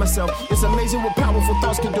inside myself. It's amazing what powerful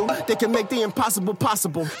thoughts can do. They can make the impossible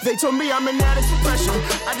possible. They told me I'm an addict for pressure.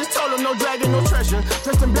 I just told them no dragon, no treasure.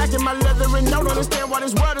 Dressed in black in my leather and don't understand why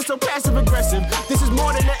this world is so passive aggressive. This is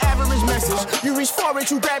more than an average message. You reach for it,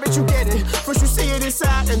 you grab it, you get it. First you see it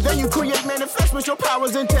inside and then you create manifest what your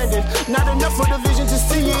powers intended. Not enough for the vision to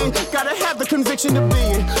see it. Gotta have the conviction to be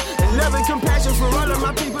it. And love and compassion for all of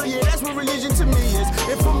my people, yeah, that's what religion to me is.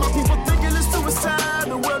 And for my people thinking it's suicide,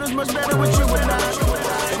 the world is much better with you and I.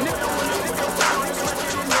 And if no one is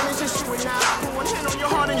it's just you and I. Put one hand on your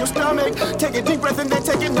heart and your stomach. Take a deep breath and then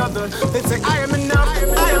take another. Then say I am enough,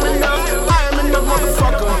 I am enough, I am enough,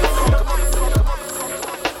 motherfucker.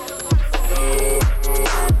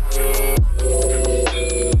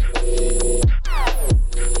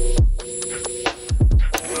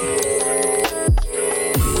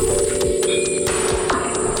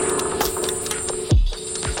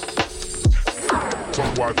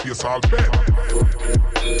 Face all bent.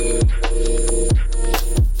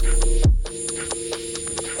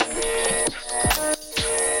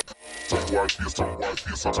 Some white face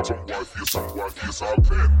all bent. Some white face all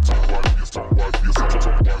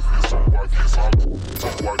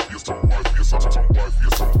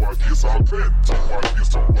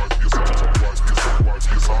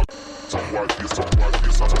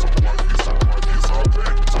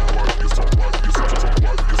bent.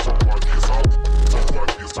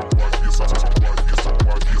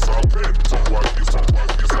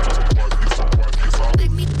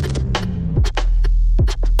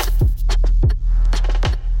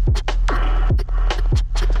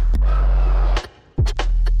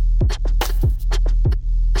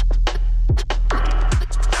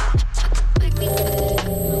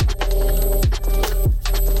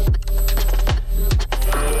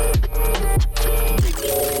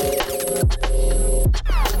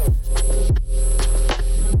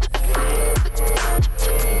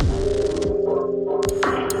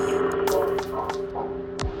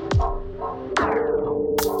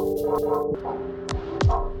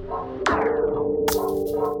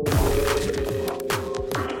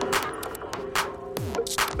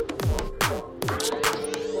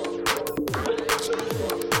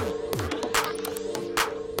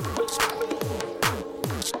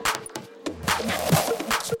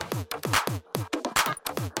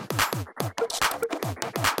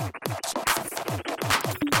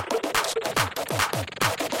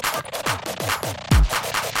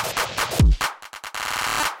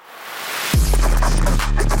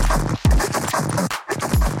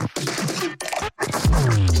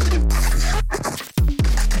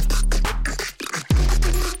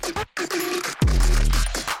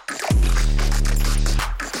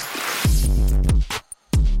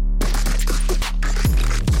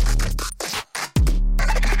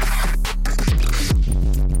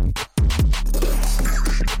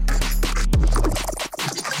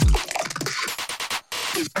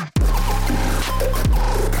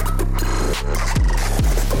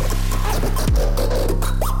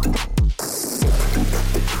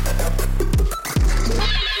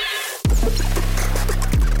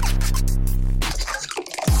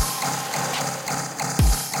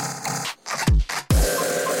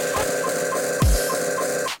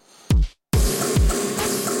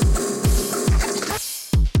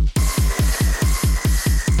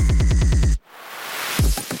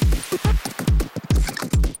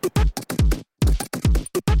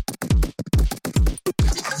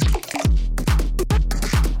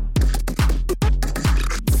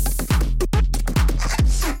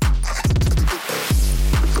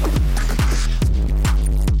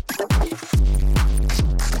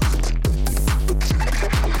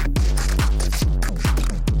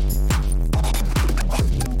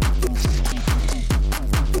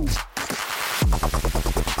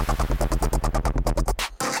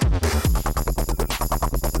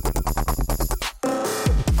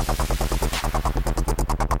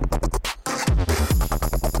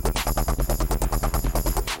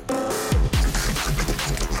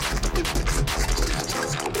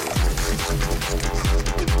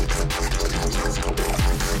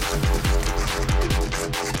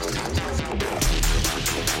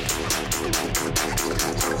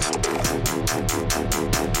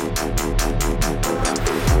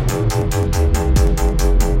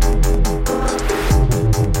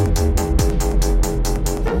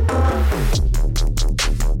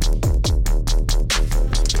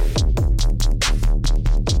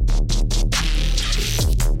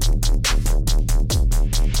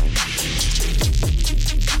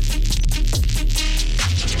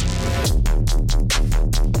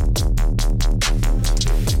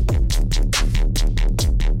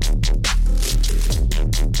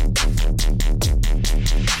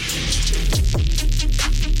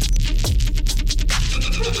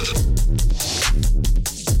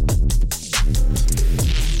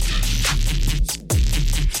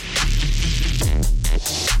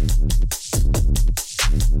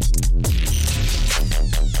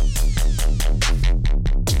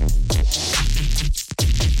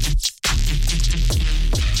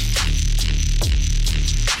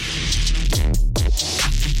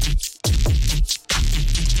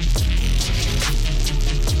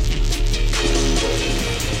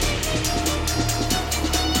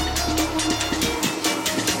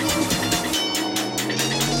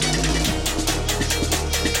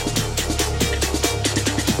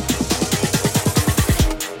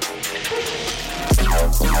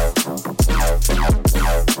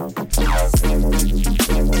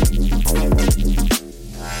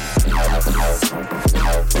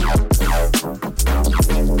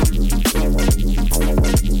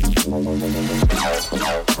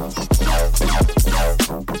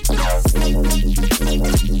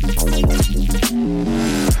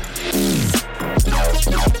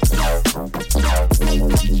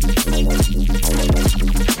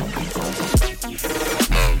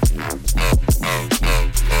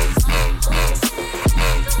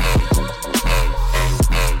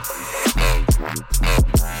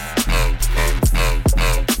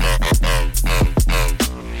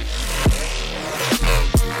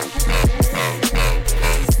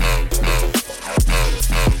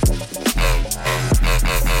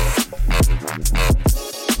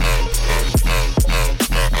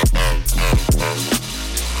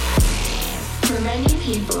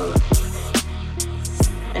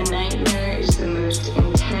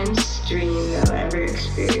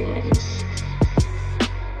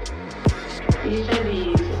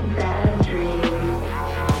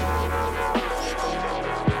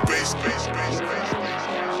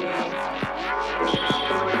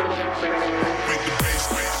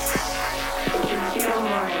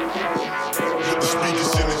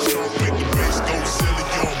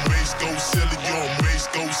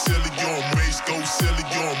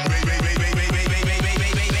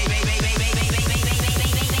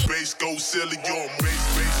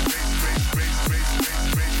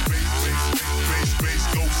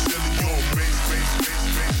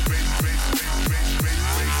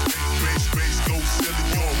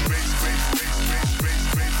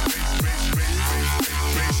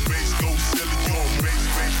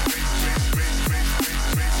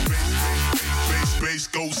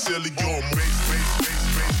 silly on bass, bass, bass,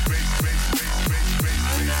 bass, bass, bass, bass, bass,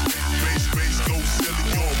 bass, bass, go silly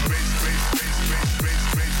on bass, bass, bass, bass,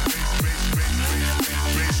 bass, bass, bass, bass,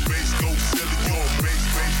 bass, bass, go silly on bass,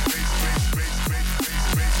 bass, bass, bass, bass,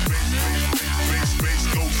 bass, bass, bass, bass,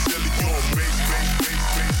 go silly on bass, bass,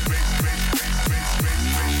 bass, bass, bass,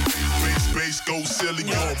 bass, bass, go silly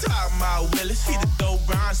on. Talk about Willis, he the dope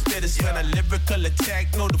rhyme spitters. When a lyrical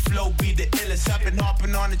attack, know the flow be the illest. I've been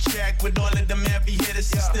hopping on the track with all of them heavy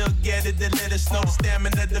hitters. And still get it, the littest. Know the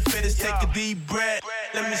stamina, the fittest. Take a deep breath.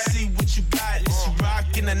 Let me see what you got. Is you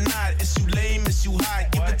rockin' or not? Is you lame? Is you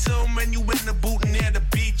hot? Give it to him when you in the boot and hear the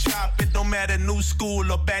beat drop. It don't matter, new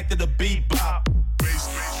school or back to the beat bop.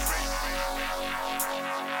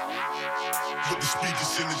 Put the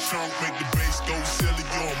speakers in the trunk, make the bass go silly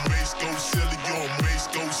on, bass go silly on, bass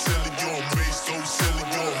go silly on, bass go silly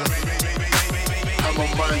on. How my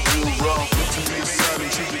mind do wrong, put to me aside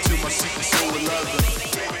and treat me to my secret so alive.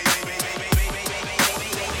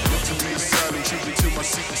 Put to me aside and treat me to my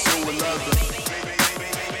secret so alive.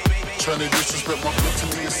 Tryna disrespect my put to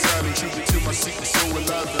me aside and treat me to my secret so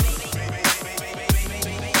alive.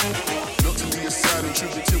 Look to me aside and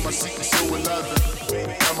treat me to my secret so alive.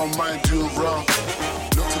 How my mind do wrong.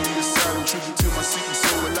 Look to me aside and treat me to my secret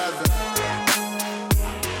so alive.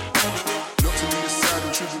 Look to me aside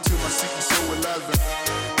and treat me to my secret so alive.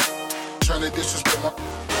 Tryna disrespect my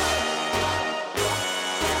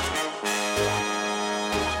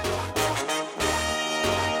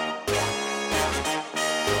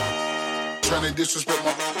tryna disrespect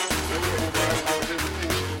my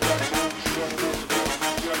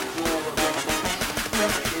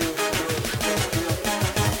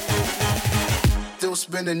Still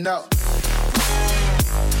spinning out.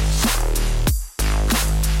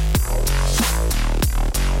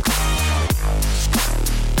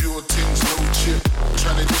 pure things, no chip.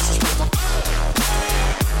 Tryna disrespect my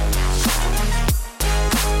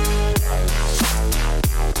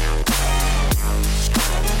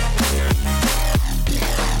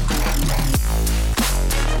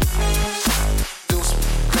still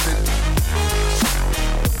spinning.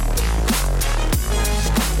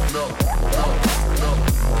 No, no, no,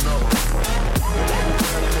 no.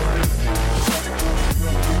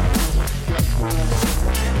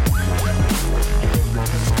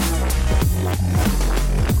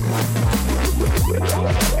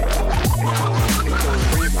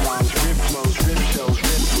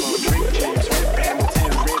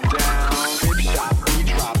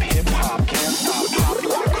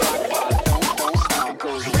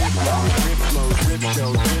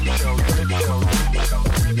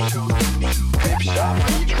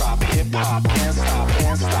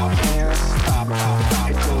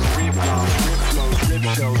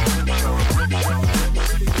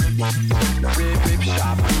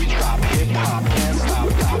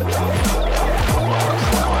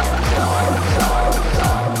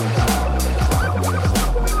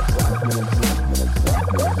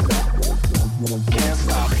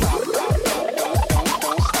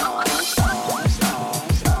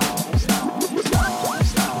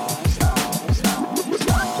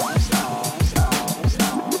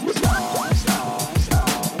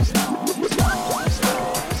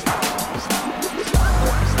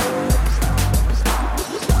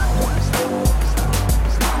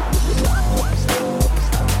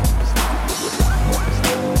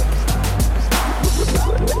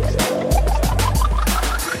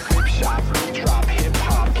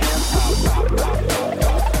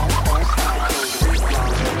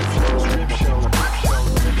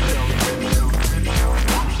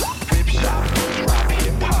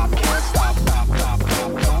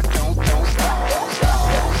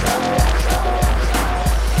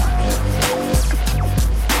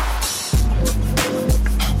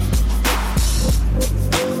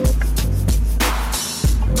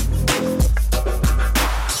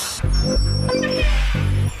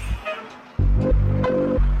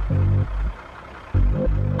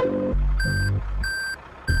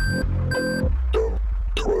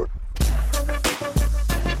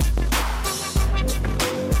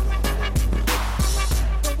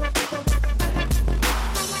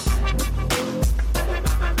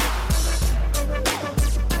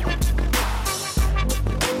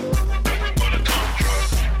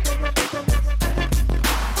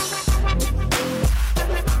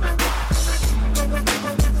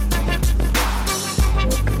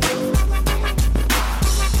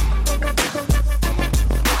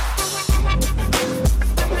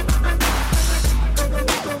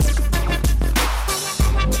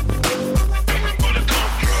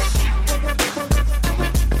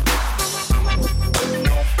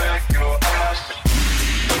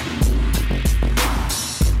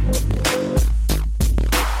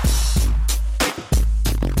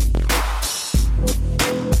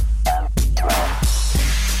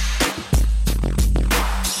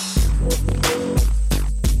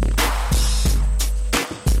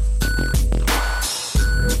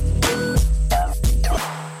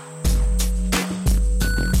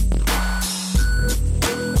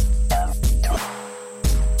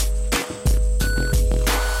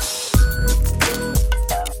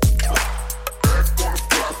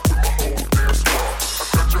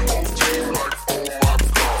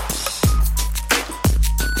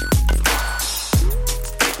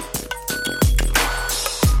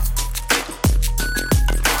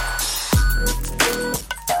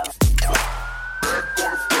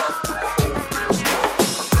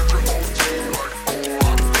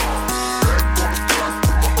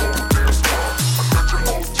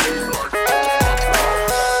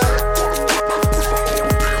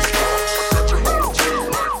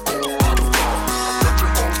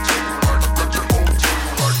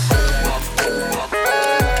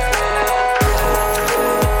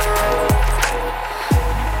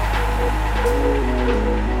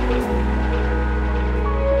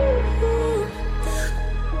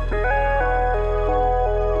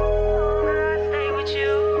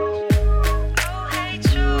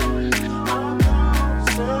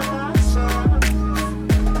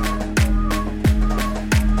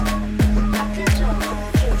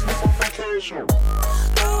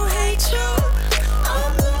 Don't hate you,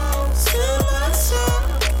 I'm loyal to myself.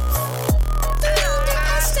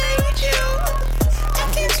 I stay with you.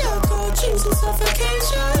 I can't tell cold dreams and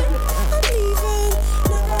suffocation. I'm leaving,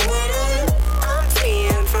 never waiting. I'm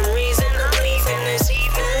fleeing from reason. I'm leaving this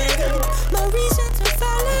evening. My reasons are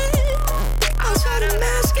valid. I'll try to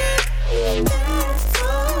mask it.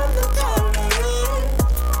 From the darkness,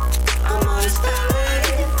 I'm always valid.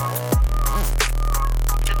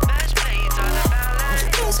 The best plays are the ballads. The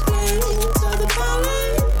best plays are the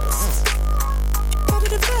ballads. Gotta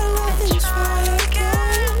develop and try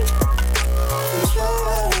again. And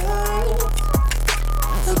try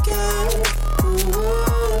again.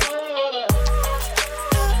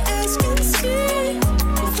 I ask and see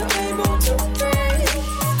if you're able to breathe.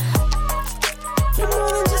 For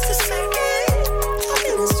more than just a second, I've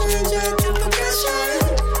been a stranger to progression.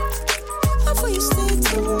 I've wasted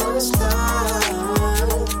too much time.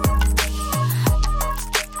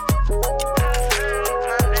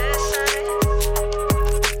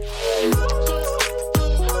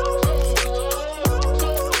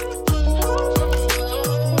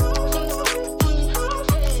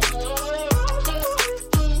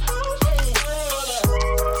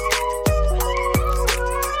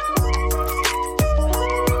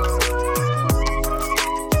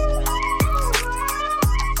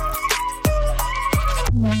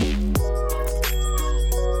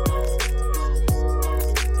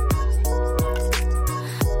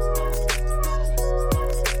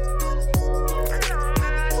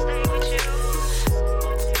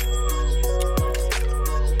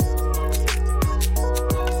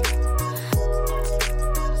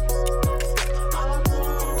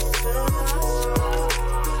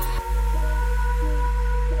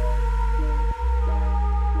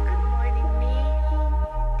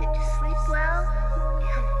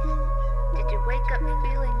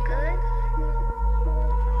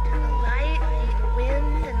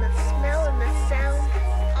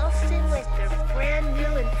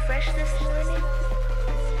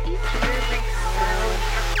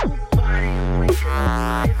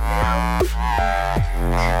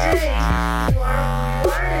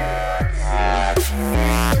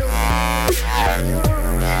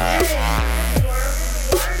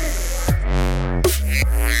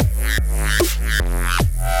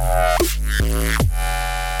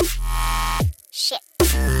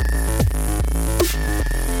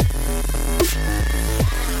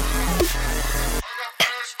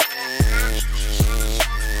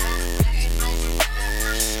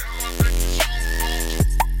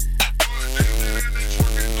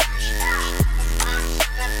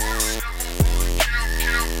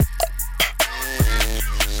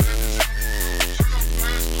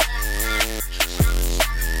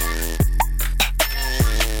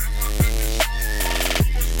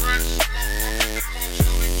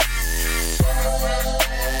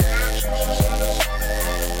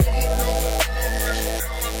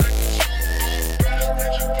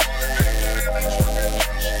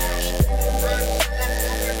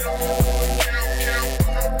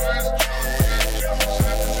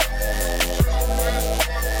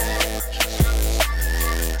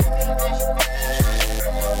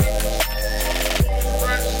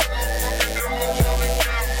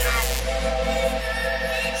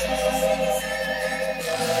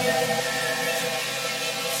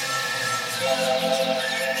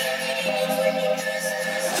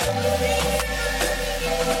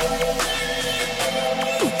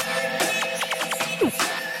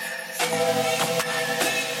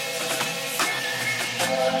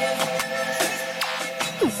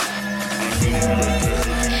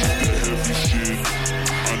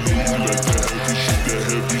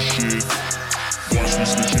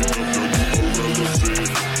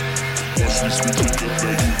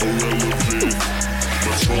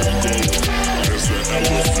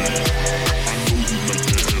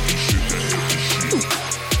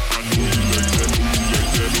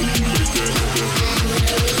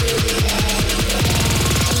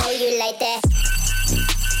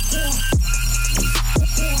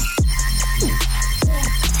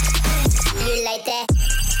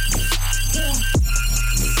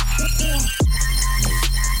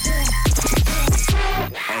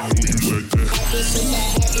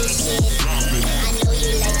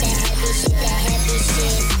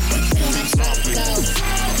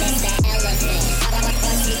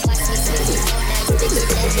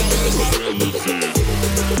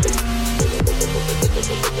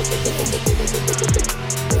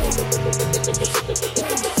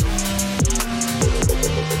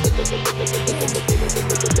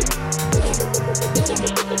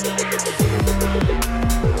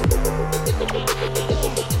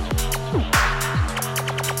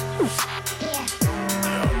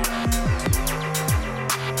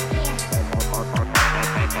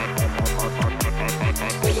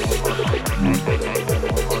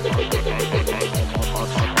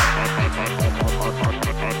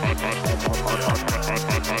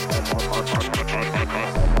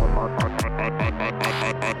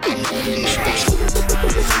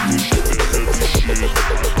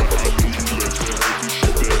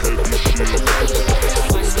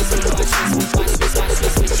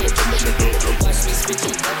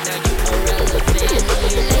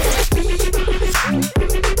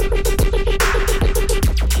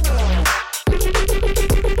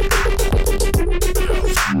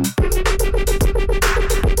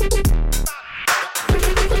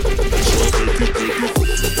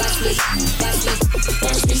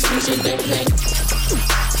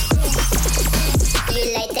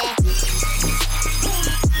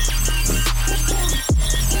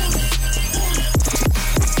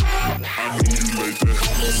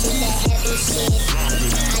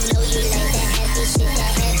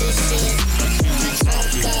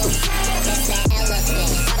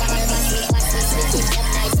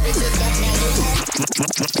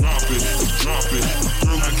 drop it, drop it.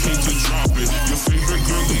 Girl, I came to drop it. Your favorite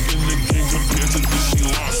girlie in the game compared to this, she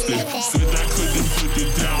lost it. Said I couldn't put it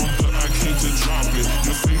down, but I came to drop it.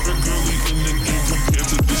 Your favorite girlie in the game compared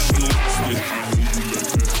to this, she lost it.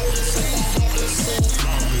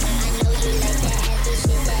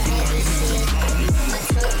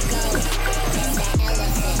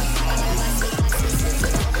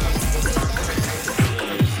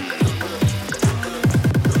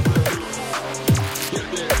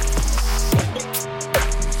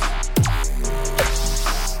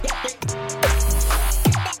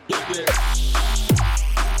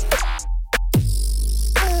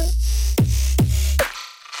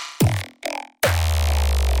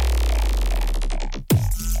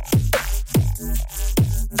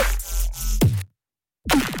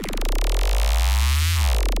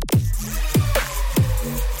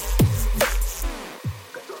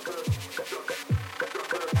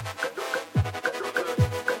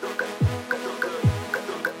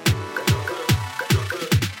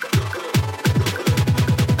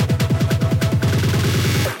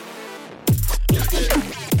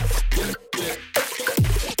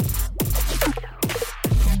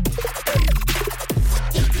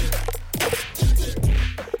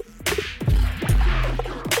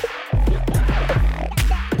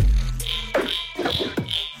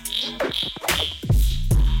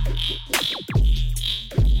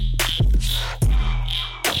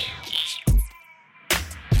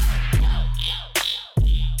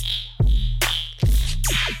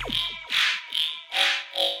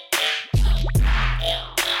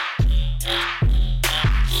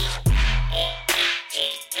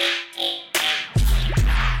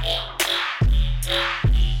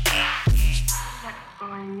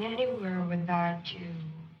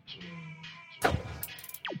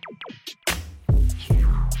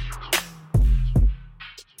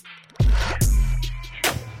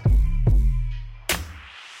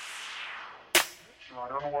 I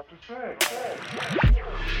don't know what to say.